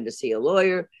 that we'd been to see a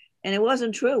lawyer. And it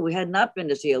wasn't true. We had not been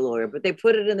to see a lawyer, but they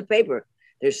put it in the paper.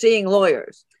 They're seeing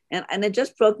lawyers. And it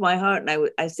just broke my heart. And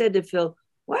I said to Phil,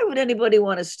 why would anybody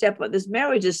want to step up? This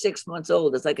marriage is 6 months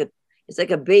old. It's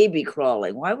like a baby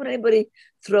crawling. Why would anybody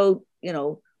throw,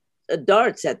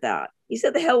 darts at that? He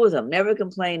said, the hell with them. Never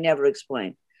complain, never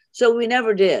explain. So we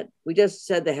never did. We just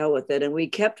said the hell with it. And we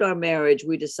kept our marriage.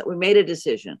 We made a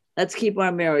decision. Let's keep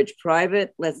our marriage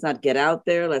private. Let's not get out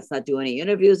there. Let's not do any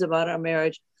interviews about our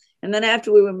marriage. And then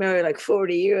after we were married like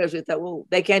 40 years, we thought, well,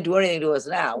 they can't do anything to us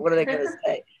now. What are they going to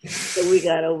say? So we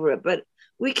got over it. But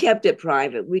we kept it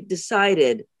private. We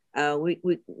decided, we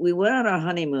went on our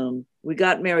honeymoon. We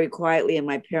got married quietly in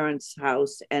my parents'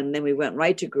 house. And then we went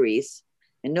right to Greece.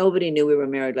 And nobody knew we were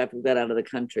married after we got out of the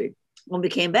country. When we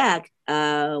came back,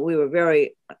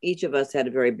 each of us had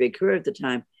a very big career at the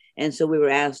time. And so we were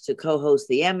asked to co-host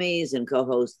the Emmys and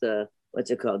co-host the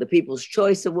People's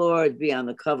Choice Awards, be on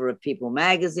the cover of People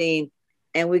magazine.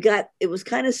 And it was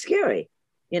kind of scary.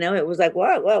 It was like,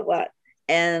 what?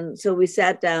 And so we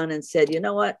sat down and said, you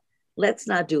know what? Let's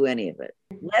not do any of it.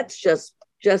 Let's just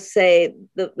just say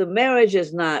the marriage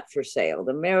is not for sale.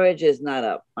 The marriage is not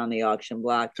up on the auction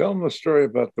block. Tell them the story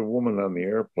about the woman on the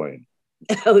airplane.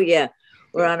 Oh, yeah.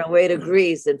 We're on our way to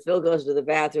Greece, and Phil goes to the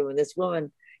bathroom, and this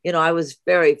woman, you know, I was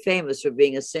very famous for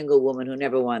being a single woman who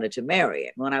never wanted to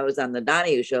marry. When I was on the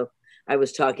Donahue show, I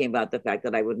was talking about the fact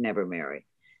that I would never marry.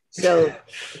 So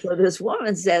this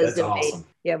woman says to me,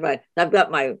 yeah, right. I've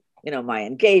got my, you know, my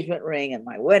engagement ring and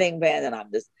my wedding band, and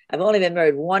I've only been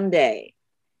married one day.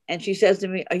 And she says to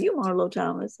me, "Are you Marlo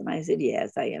Thomas?" And I said,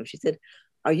 "Yes, I am." She said,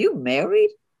 "Are you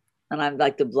married?" And I'm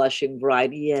like the blushing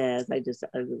bride. "Yes,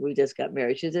 we just got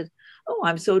married." She said, "Oh,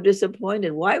 I'm so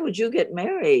disappointed. Why would you get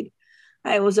married?"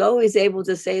 I was always able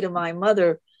to say to my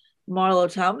mother,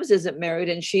 "Marlo Thomas isn't married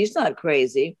and she's not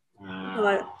crazy."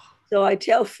 Wow. So I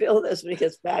tell Phil this when he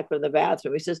gets back from the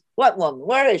bathroom. He says, "What woman?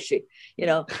 Where is she?" You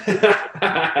know,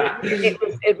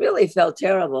 it really felt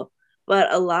terrible.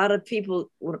 But a lot of people,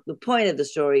 the point of the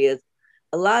story is,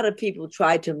 a lot of people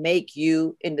try to make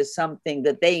you into something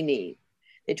that they need.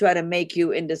 They try to make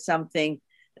you into something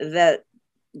that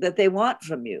they want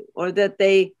from you or that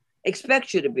they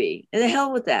expect you to be. And the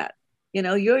hell with that. You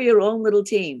know, you're your own little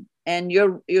team and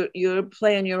you're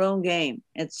playing your own game.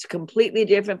 It's completely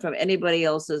different from anybody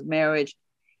else's marriage,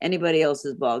 anybody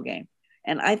else's ball game.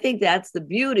 And I think that's the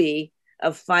beauty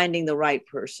of finding the right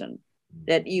person,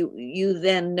 that you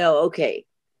then know, okay,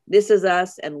 this is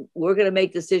us and we're going to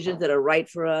make decisions that are right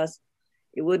for us.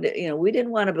 It would, you know, we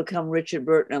didn't want to become Richard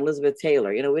Burton and Elizabeth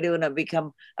Taylor. You know, we didn't want to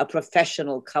become a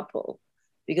professional couple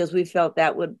because we felt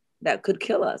that could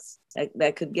kill us.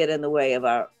 That could get in the way of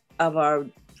our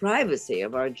privacy,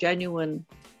 of our genuine,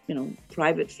 you know,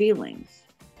 private feelings.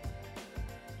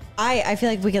 I feel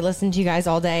like we could listen to you guys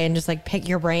all day and just like pick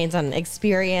your brains on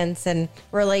experience and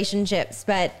relationships.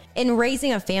 But in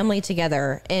raising a family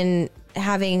together and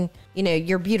having, you know,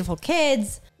 your beautiful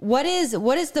kids, what is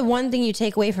the one thing you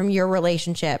take away from your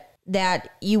relationship that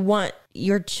you want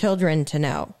your children to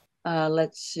know?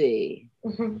 Let's see.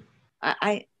 Mm-hmm.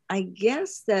 I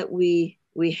guess that we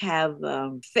have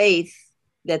faith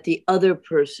that the other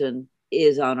person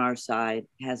is on our side,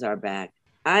 has our back.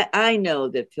 I know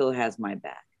that Phil has my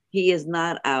back. He is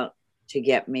not out to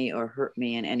get me or hurt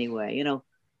me in any way. You know,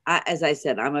 as I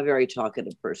said, I'm a very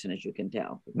talkative person, as you can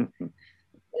tell.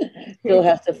 Phil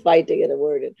has to fight to get a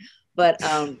word in. But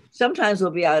sometimes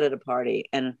we'll be out at a party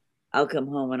and I'll come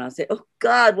home and I'll say, "Oh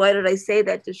God, why did I say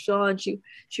that to Sean? She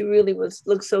really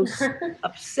looked so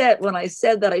upset when I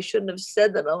said that. I shouldn't have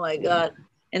said that. Oh my God."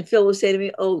 And Phil will say to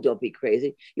me, "Oh, don't be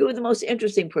crazy. You were the most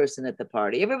interesting person at the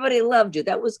party. Everybody loved you.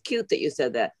 That was cute that you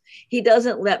said that." He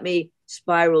doesn't let me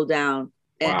spiral down.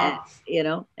 And you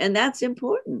know, and that's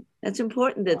important. That's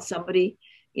important that somebody,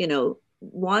 you know,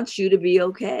 wants you to be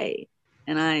okay.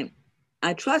 And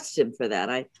I trust him for that.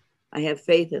 I have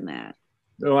faith in that.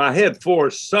 No, I had 4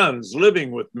 sons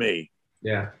living with me.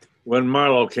 Yeah. When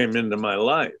Marlo came into my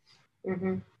life.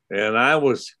 Mm-hmm. And I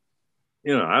was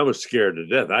scared to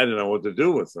death. I didn't know what to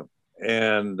do with them.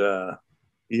 And,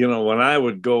 you know, when I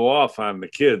would go off on the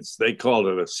kids, they called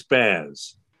it a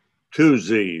spaz, 2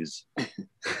 Z's.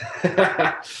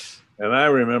 And I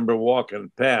remember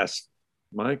walking past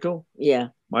Michael. Yeah.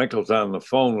 Michael's on the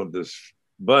phone with this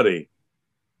buddy.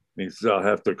 He says, "I'll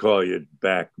have to call you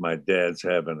back. My dad's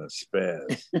having a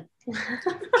spaz."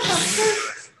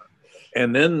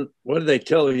 And then what did they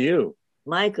tell you?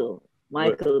 Michael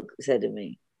said to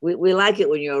me, we like it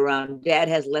when you're around. Dad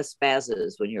has less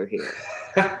spazzes when you're here.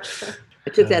 I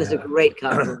took that as a great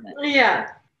compliment. Yeah.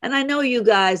 And I know you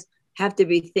guys have to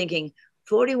be thinking,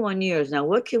 41 years now,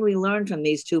 what can we learn from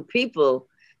these 2 people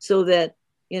so that,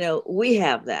 you know, we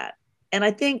have that? And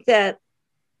I think that,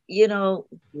 you know,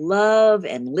 love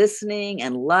and listening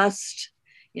and lust,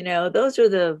 you know, those are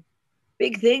the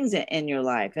big things in your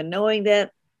life. And knowing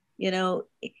that, you know,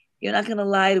 you're not going to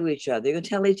lie to each other. You can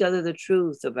tell each other the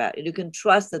truth about it. You can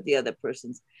trust that the other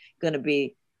person's going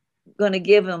to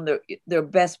give them their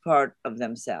best part of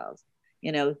themselves.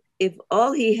 You know, if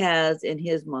all he has in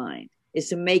his mind is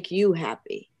to make you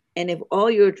happy, and if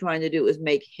all you're trying to do is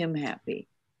make him happy,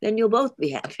 then you'll both be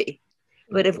happy.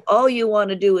 But if all you want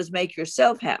to do is make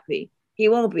yourself happy, he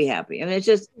won't be happy. I mean, it's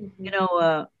just, you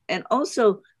know, and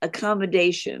also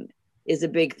accommodation is a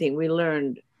big thing. We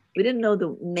didn't know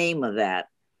the name of that,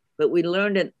 but we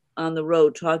learned it on the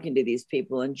road talking to these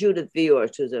people. And Judith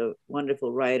Viorst, who's a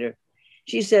wonderful writer,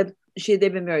 she said, they've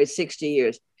been married 60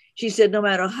 years. She said, no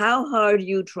matter how hard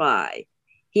you try,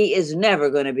 he is never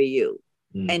going to be you.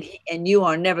 And you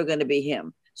are never going to be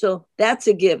him. So that's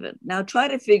a given. Now try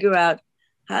to figure out,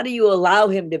 how do you allow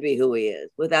him to be who he is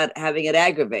without having it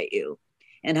aggravate you?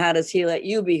 And how does he let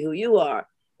you be who you are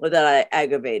without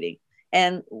aggravating?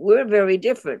 And we're very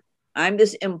different. I'm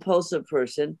this impulsive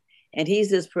person, and he's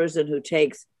this person who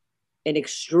takes an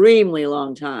extremely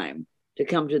long time to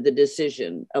come to the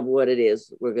decision of what it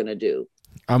is we're going to do.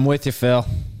 I'm with you, Phil.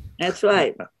 That's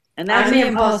right. And that's I'm the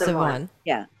impulsive one.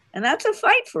 Yeah. And that's a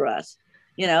fight for us.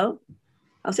 You know,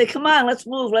 I'll say, come on, let's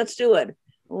move. Let's do it.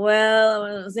 Well,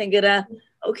 I'm thinking,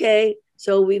 okay.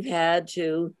 So we've had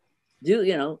to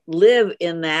live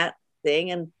in that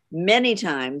thing. And many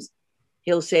times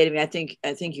he'll say to me, I think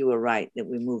you were right that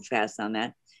we moved fast on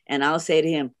that. And I'll say to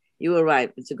him, you were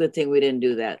right. It's a good thing we didn't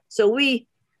do that. So we've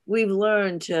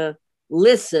learned to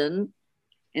listen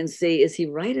and see, is he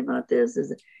right about this?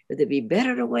 Would it be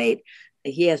better to wait?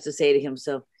 He has to say to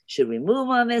himself, should we move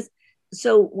on this?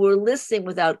 So we're listening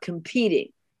without competing,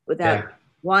 without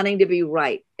wanting to be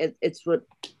right. It's what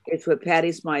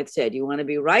Patty Smythe said. You want to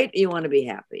be right, or you want to be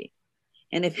happy.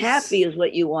 And if happy is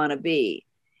what you want to be,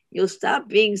 you'll stop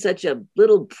being such a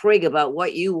little prig about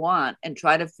what you want and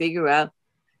try to figure out,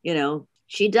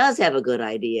 she does have a good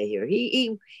idea here.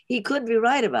 He could be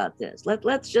right about this.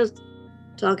 Let's just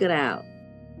talk it out.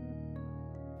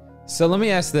 So let me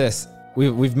ask this.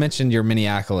 We've mentioned your many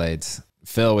accolades.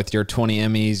 Phil, with your 20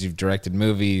 Emmys, you've directed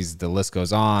movies, the list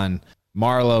goes on.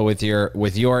 Marlo, with your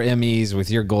Emmys, with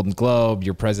your Golden Globe,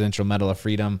 your Presidential Medal of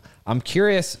Freedom. I'm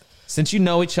curious, since you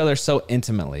know each other so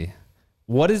intimately,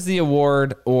 what is the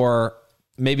award or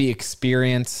maybe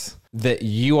experience that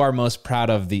you are most proud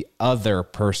of the other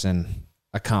person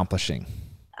accomplishing?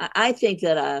 I think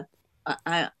that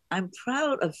I'm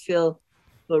proud of Phil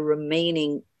for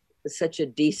remaining such a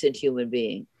decent human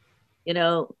being.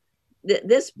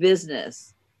 This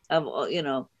business of,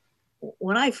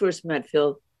 when I first met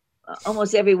Phil,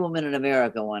 almost every woman in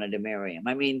America wanted to marry him.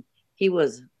 I mean, he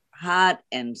was hot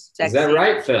and sexy. Is that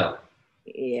right, Phil?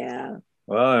 Yeah.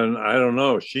 Well, and I don't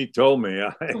know. She told me.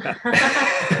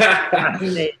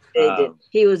 They did.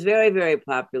 He was very, very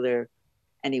popular,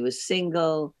 and he was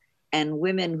single. And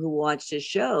women who watched his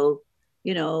show,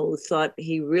 thought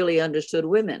he really understood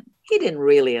women. He didn't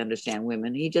really understand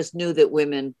women. He just knew that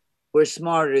women were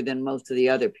smarter than most of the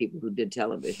other people who did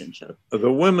television shows.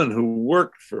 The women who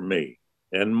worked for me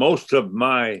and most of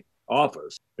my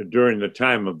office during the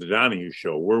time of the Donahue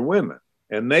show were women.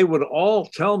 And they would all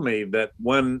tell me that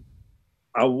when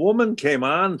a woman came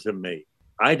on to me,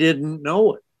 I didn't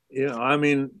know it.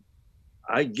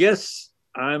 I guess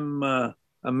I'm a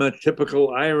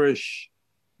typical Irish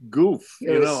goof.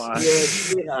 You're a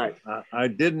sweetheart. I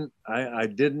didn't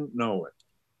know it.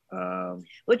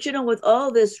 But with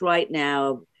all this right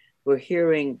now, we're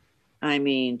hearing,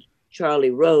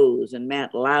 Charlie Rose and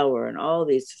Matt Lauer and all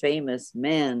these famous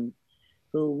men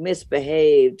who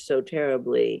misbehaved so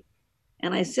terribly.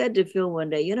 And I said to Phil one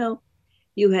day,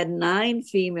 you had 9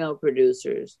 female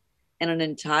producers and an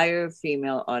entire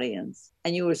female audience,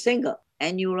 and you were single,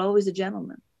 and you were always a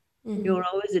gentleman. Mm-hmm. You were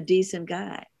always a decent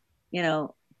guy.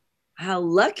 How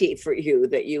lucky for you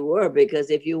that you were,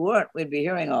 because if you weren't, we'd be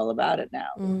hearing all about it now.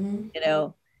 Mm-hmm.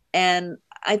 And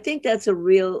I think that's a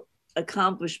real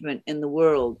accomplishment in the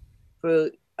world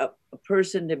for a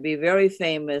person to be very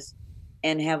famous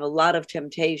and have a lot of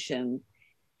temptation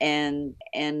and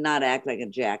not act like a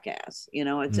jackass.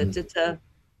 What do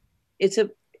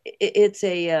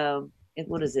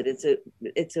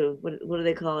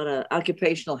they call it? A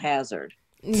occupational hazard.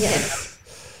 Yes.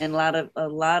 And a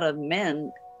lot of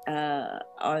men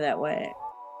are that way.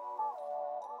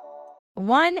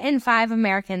 1 in 5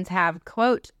 Americans have,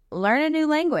 quote, learn a new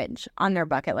language on their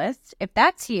bucket list. If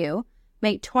that's you,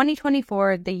 make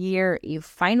 2024 the year you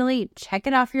finally check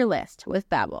it off your list with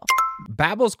Babbel.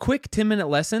 Babbel's quick 10-minute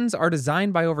lessons are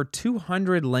designed by over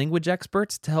 200 language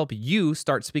experts to help you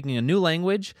start speaking a new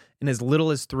language in as little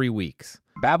as 3 weeks.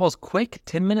 Babbel's quick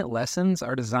 10-minute lessons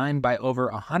are designed by over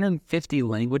 150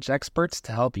 language experts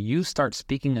to help you start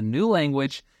speaking a new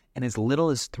language in as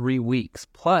little as 3 weeks.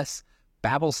 Plus,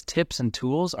 Babbel's tips and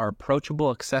tools are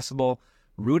approachable, accessible,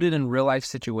 rooted in real-life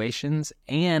situations,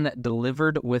 and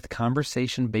delivered with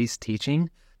conversation-based teaching,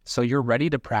 so you're ready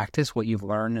to practice what you've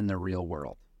learned in the real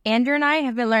world. Andrew and I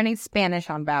have been learning Spanish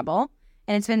on Babbel,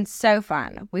 and it's been so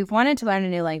fun. We've wanted to learn a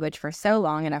new language for so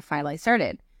long, and I've finally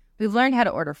started. We've learned how to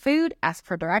order food, ask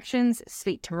for directions,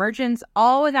 speak to merchants,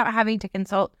 all without having to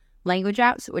consult language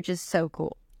apps, which is so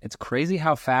cool. It's crazy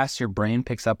how fast your brain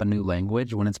picks up a new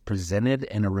language when it's presented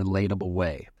in a relatable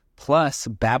way. Plus,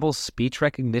 Babbel's speech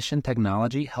recognition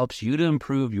technology helps you to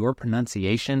improve your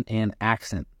pronunciation and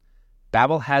accent.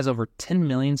 Babbel has over 10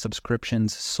 million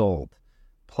subscriptions sold.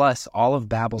 Plus, all of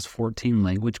Babbel's 14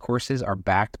 language courses are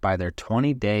backed by their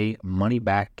 20-day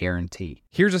money-back guarantee.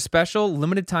 Here's a special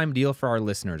limited-time deal for our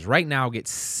listeners. Right now, get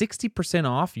 60%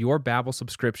 off your Babbel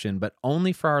subscription, but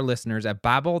only for our listeners at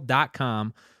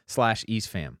Babbel.com/Scott.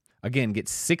 babbel.com/EastFam. Again, get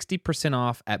 60%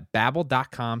 off at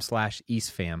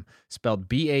babbel.com/EastFam, spelled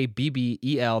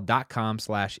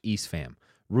BABBEL.com/EastFam.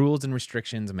 Rules and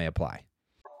restrictions may apply.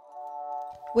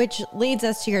 Which leads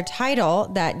us to your title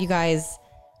that you guys,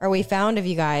 or we found of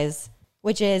you guys,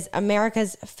 which is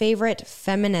America's Favorite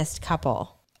Feminist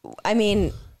Couple. I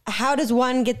mean, how does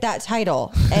one get that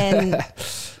title? And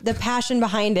the passion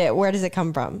behind it, where does it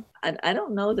come from? I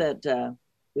don't know that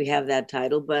we have that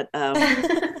title, but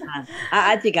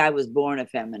I think I was born a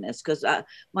feminist because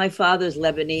my father's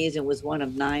Lebanese and was one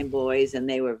of 9 boys, and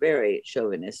they were very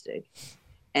chauvinistic.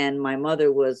 And my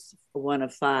mother was one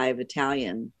of 5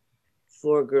 Italian,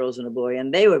 4 girls and a boy,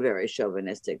 and they were very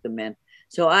chauvinistic, the men.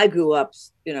 So I grew up,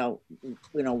 knowing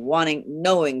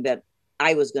that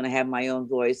I was going to have my own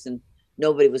voice and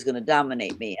nobody was going to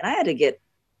dominate me. And I had to get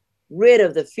rid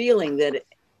of the feeling that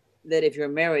if you're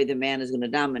married, the man is going to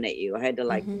dominate you. I had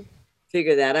to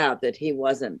figure that out, that he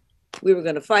wasn't. We were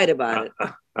going to fight about it.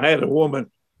 I had a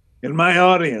woman in my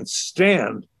audience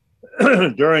stand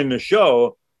during the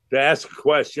show to ask a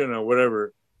question or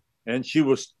whatever. And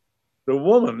the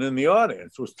woman in the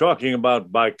audience was talking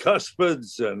about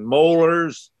bicuspids and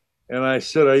molars. And I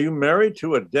said, "Are you married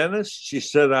to a dentist?" She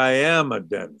said, "I am a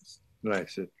dentist." And I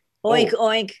said, oink,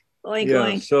 oink, oink, yeah,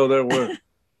 oink. So there were,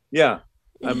 yeah.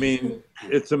 I mean,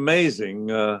 it's amazing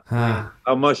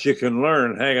how much you can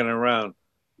learn hanging around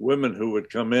women who would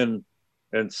come in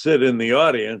and sit in the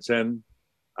audience, and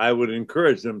I would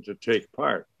encourage them to take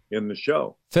part in the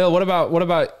show. Phil,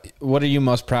 what are you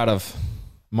most proud of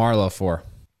Marlo for?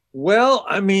 Well,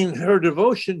 I mean, her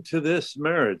devotion to this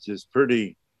marriage is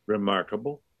pretty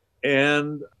remarkable.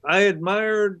 And I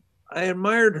admired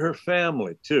her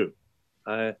family too.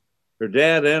 Her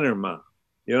dad and her mom.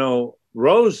 You know,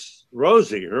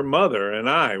 Rosie, her mother, and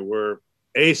I were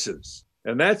aces.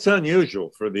 And that's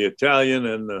unusual for the Italian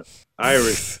and the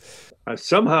Irish.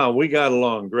 Somehow we got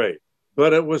along great.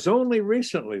 But it was only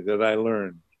recently that I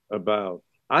learned about.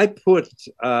 I put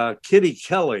Kitty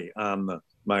Kelly on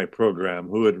my program,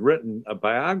 who had written a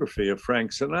biography of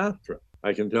Frank Sinatra.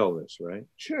 I can tell this, right?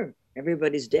 Sure.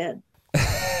 Everybody's dead.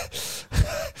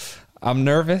 I'm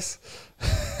nervous.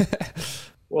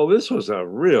 Well, this was a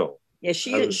real. Yeah,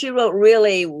 she wrote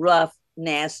really rough,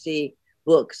 nasty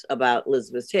books about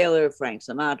Elizabeth Taylor, Frank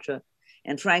Sinatra.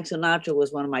 And Frank Sinatra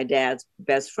was one of my dad's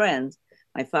best friends.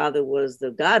 My father was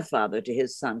the godfather to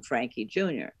his son, Frankie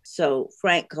Jr. So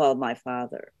Frank called my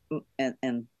father.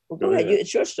 And well, go ahead.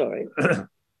 It's your story.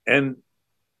 And,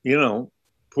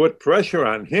 put pressure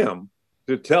on him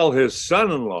to tell his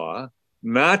son-in-law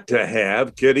not to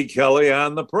have Kitty Kelly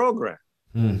on the program.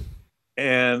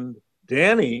 And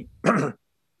Danny,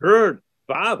 her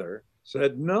father,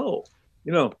 said no.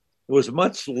 It was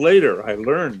much later I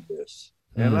learned this.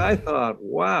 And I thought,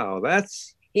 wow,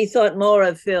 He thought more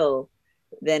of Phil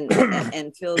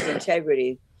and Phil's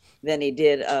integrity than he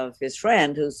did of his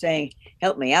friend who's saying,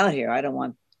 "Help me out here. I don't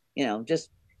want, just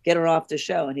get her off the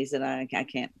show." And he said, I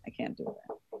can't do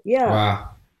that. Yeah. Wow.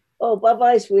 Oh,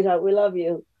 bye-bye, sweetheart. We love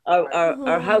you.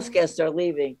 Our house guests are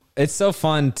leaving. It's so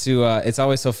fun it's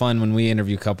always so fun when we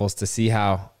interview couples to see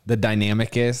how the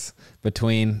dynamic is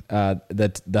between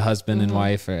the husband and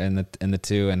wife and the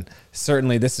two. And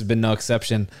certainly this has been no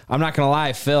exception. I'm not going to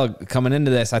lie, Phil, coming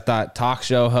into this, I thought talk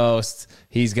show host,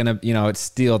 he's going to,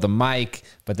 steal the mic,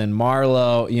 but then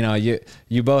Marlo,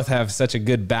 you both have such a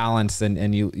good balance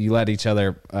and you let each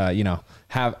other,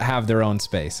 have their own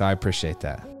space. So I appreciate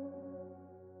that.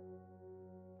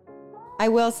 I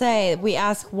will say we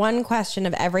ask one question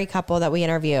of every couple that we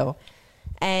interview,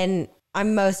 and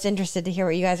I'm most interested to hear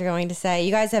what you guys are going to say.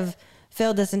 You guys have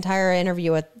filled this entire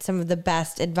interview with some of the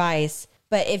best advice,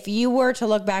 but if you were to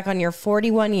look back on your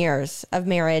 41 years of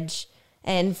marriage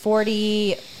and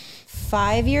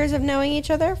 45 years of knowing each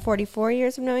other, 44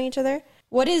 years of knowing each other,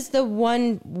 what is the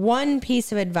one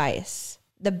piece of advice,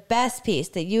 the best piece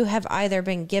that you have either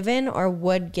been given or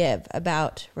would give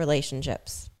about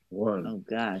relationships? Oh,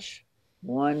 gosh.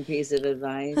 One piece of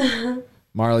advice.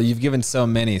 Marlo, you've given so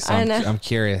many, so I'm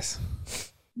curious.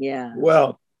 Yeah.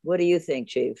 Well, what do you think,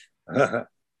 Chief? Well,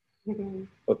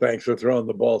 thanks for throwing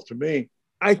the ball to me.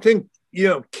 I think,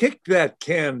 kick that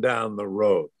can down the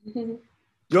road.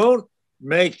 Don't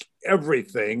make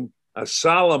everything a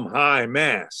solemn high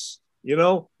mass.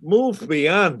 Move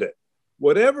beyond it.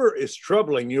 Whatever is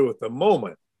troubling you at the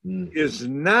moment is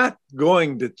not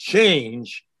going to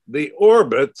change the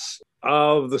orbits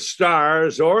of the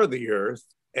stars or the earth,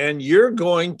 and you're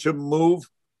going to move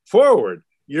forward.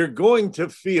 You're going to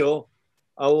feel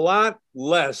a lot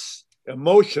less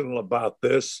emotional about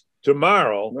this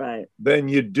tomorrow than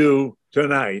you do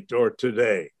tonight or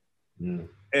today.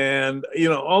 And,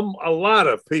 a lot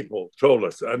of people told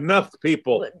us, enough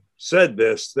people said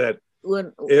this, that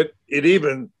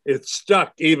it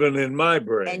stuck even in my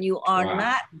brain. And you are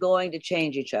not going to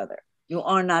change each other. You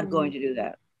are not going to do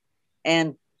that.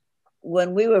 And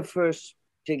when we were first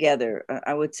together,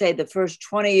 I would say the first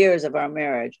 20 years of our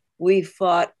marriage, we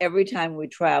fought every time we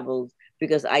traveled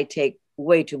because I take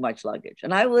way too much luggage.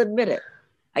 And I will admit it.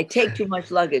 I take too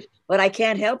much luggage, but I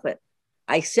can't help it.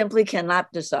 I simply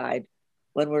cannot decide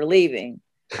when we're leaving.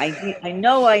 I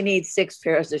know I need 6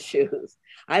 pairs of shoes.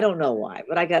 I don't know why,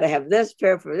 but I got to have this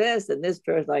pair for this, and this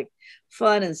pair is like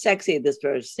fun and sexy. This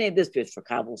pair is for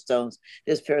cobblestones.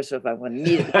 This pair is for if I want to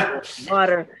need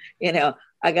water.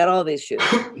 I got all these shoes.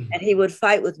 And he would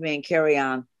fight with me and carry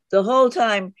on the whole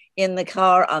time in the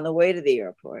car on the way to the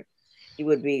airport. He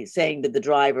would be saying to the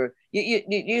driver, you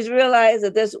realize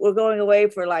that we're going away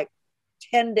for like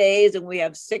 10 days and we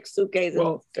have 6 suitcases.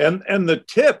 Well, and the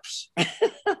tips.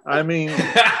 I mean,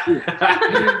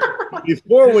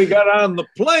 before we got on the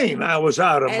plane, I was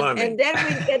out of money. And then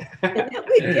we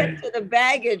get to the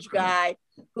baggage guy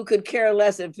who could care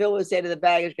less. And Phil would say to the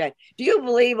baggage guy, do you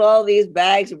believe all these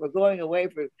bags and we're going away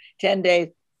for 10 days?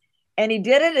 And he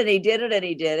did it, and he did it, and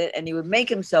he did it. And he would make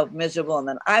himself miserable. And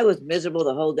then I was miserable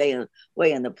the whole day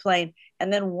away in the plane.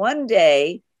 And then one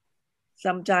day,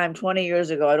 sometime 20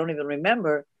 years ago, I don't even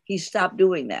remember, he stopped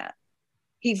doing that.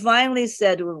 He finally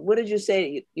said to him, what did you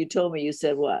say? You told me, you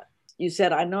said what? You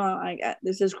said, I know,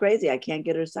 this is crazy. I can't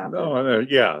get her to stop. No,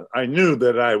 yeah. I knew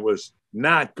that I was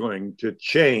not going to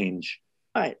change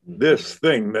this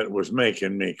thing that was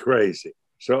making me crazy.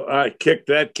 So I kicked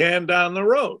that can down the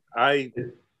road.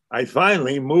 I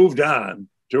finally moved on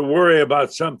to worry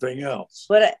about something else.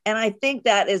 And I think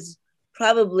that is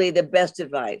probably the best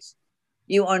advice.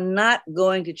 You are not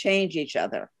going to change each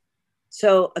other.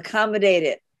 So accommodate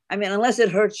it. I mean, unless it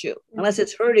hurts you, unless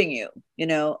it's hurting you,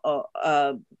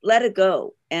 let it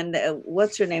go. And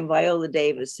what's her name? Viola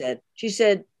Davis said, she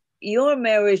said, your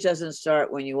marriage doesn't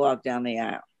start when you walk down the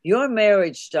aisle. Your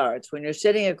marriage starts when you're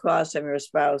sitting across from your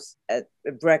spouse at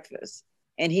breakfast.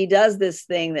 And he does this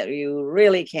thing that you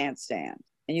really can't stand.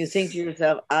 And you think to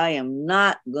yourself, I am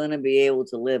not going to be able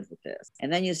to live with this.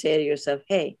 And then you say to yourself,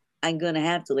 hey, I'm going to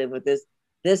have to live with this.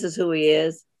 This is who he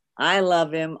is. I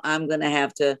love him. I'm going to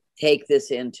have to take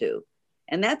this into.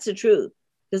 And that's the truth.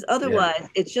 Because otherwise,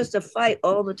 it's just a fight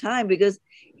all the time because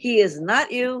he is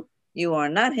not you. You are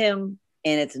not him.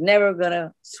 And it's never going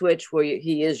to switch where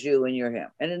he is you and you're him.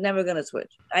 And it's never going to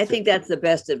switch. I think that's the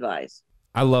best advice.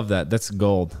 I love that. That's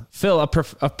gold. Phil, a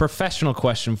professional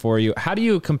question for you. How do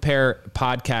you compare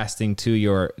podcasting to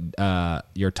your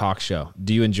talk show?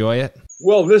 Do you enjoy it?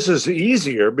 Well, this is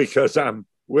easier because I'm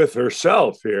with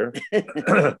herself here.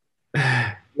 When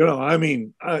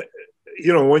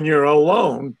you're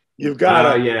alone, you've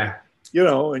got to,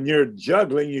 and you're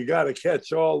juggling, you got to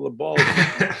catch all the balls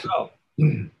yourself.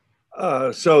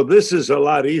 So this is a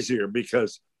lot easier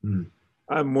because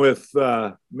I'm with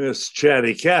Miss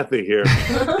Chatty Cathy here,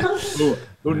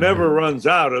 who never runs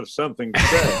out of something to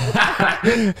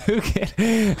say.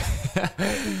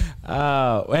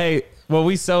 Hey, well,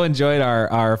 we so enjoyed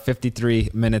our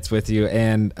 53 minutes with you,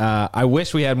 and I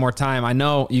wish we had more time. I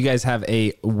know you guys have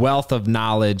a wealth of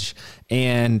knowledge,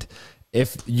 and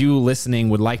if you listening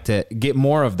would like to get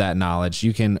more of that knowledge,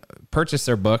 you can purchase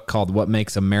their book called What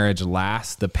Makes a Marriage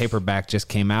Last. The paperback just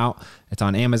came out. It's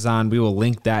on Amazon. We will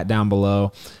link that down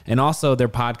below. And also their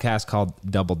podcast called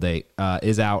Double Date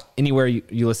is out anywhere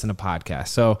you listen to podcasts.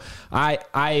 So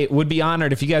I would be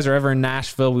honored if you guys are ever in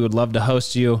Nashville. We would love to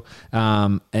host you.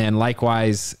 And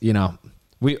likewise,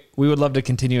 we would love to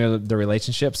continue the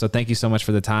relationship. So thank you so much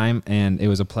for the time. And it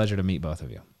was a pleasure to meet both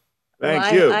of you.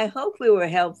 Thank you. I hope we were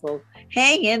helpful.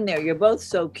 Hang in there. You're both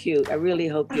so cute. I really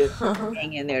hope you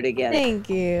hang in there together. Thank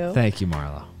you. Thank you,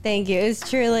 Marlo. Thank you. It was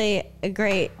truly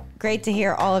great to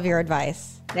hear all of your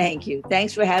advice. Thank you.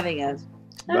 Thanks for having us.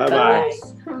 Bye-bye.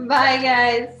 Bye,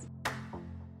 guys.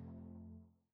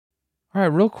 All right,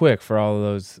 real quick for all of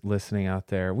those listening out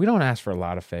there, we don't ask for a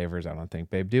lot of favors, I don't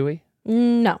think, babe, do we?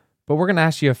 No. But we're going to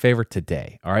ask you a favor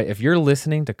today, all right? If you're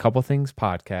listening to Couple Things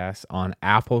Podcast on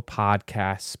Apple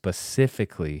Podcasts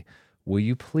specifically, will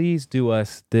you please do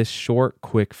us this short,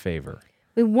 quick favor?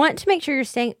 We want to make sure you're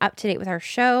staying up to date with our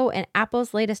show, and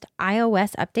Apple's latest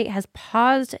iOS update has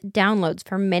paused downloads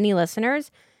for many listeners,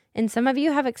 and some of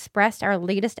you have expressed our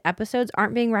latest episodes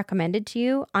aren't being recommended to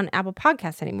you on Apple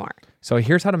Podcasts anymore. So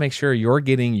here's how to make sure you're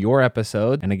getting your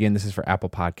episode. And again, this is for Apple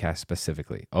Podcasts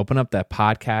specifically. Open up that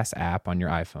podcast app on your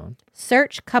iPhone.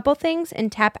 Search Couple Things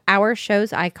and tap our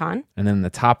show's icon. And then in the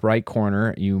top right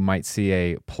corner, you might see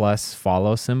a plus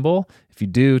follow symbol. If If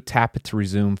you do, tap it to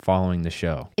resume following the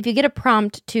show. If you get a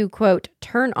prompt to, quote,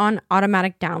 turn on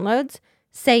automatic downloads,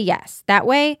 say yes. That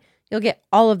way, you'll get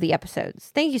all of the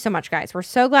episodes. Thank you so much, guys. We're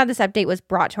so glad this update was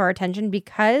brought to our attention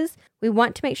because we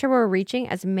want to make sure we're reaching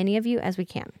as many of you as we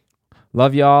can.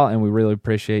 Love y'all, and we really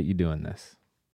appreciate you doing this.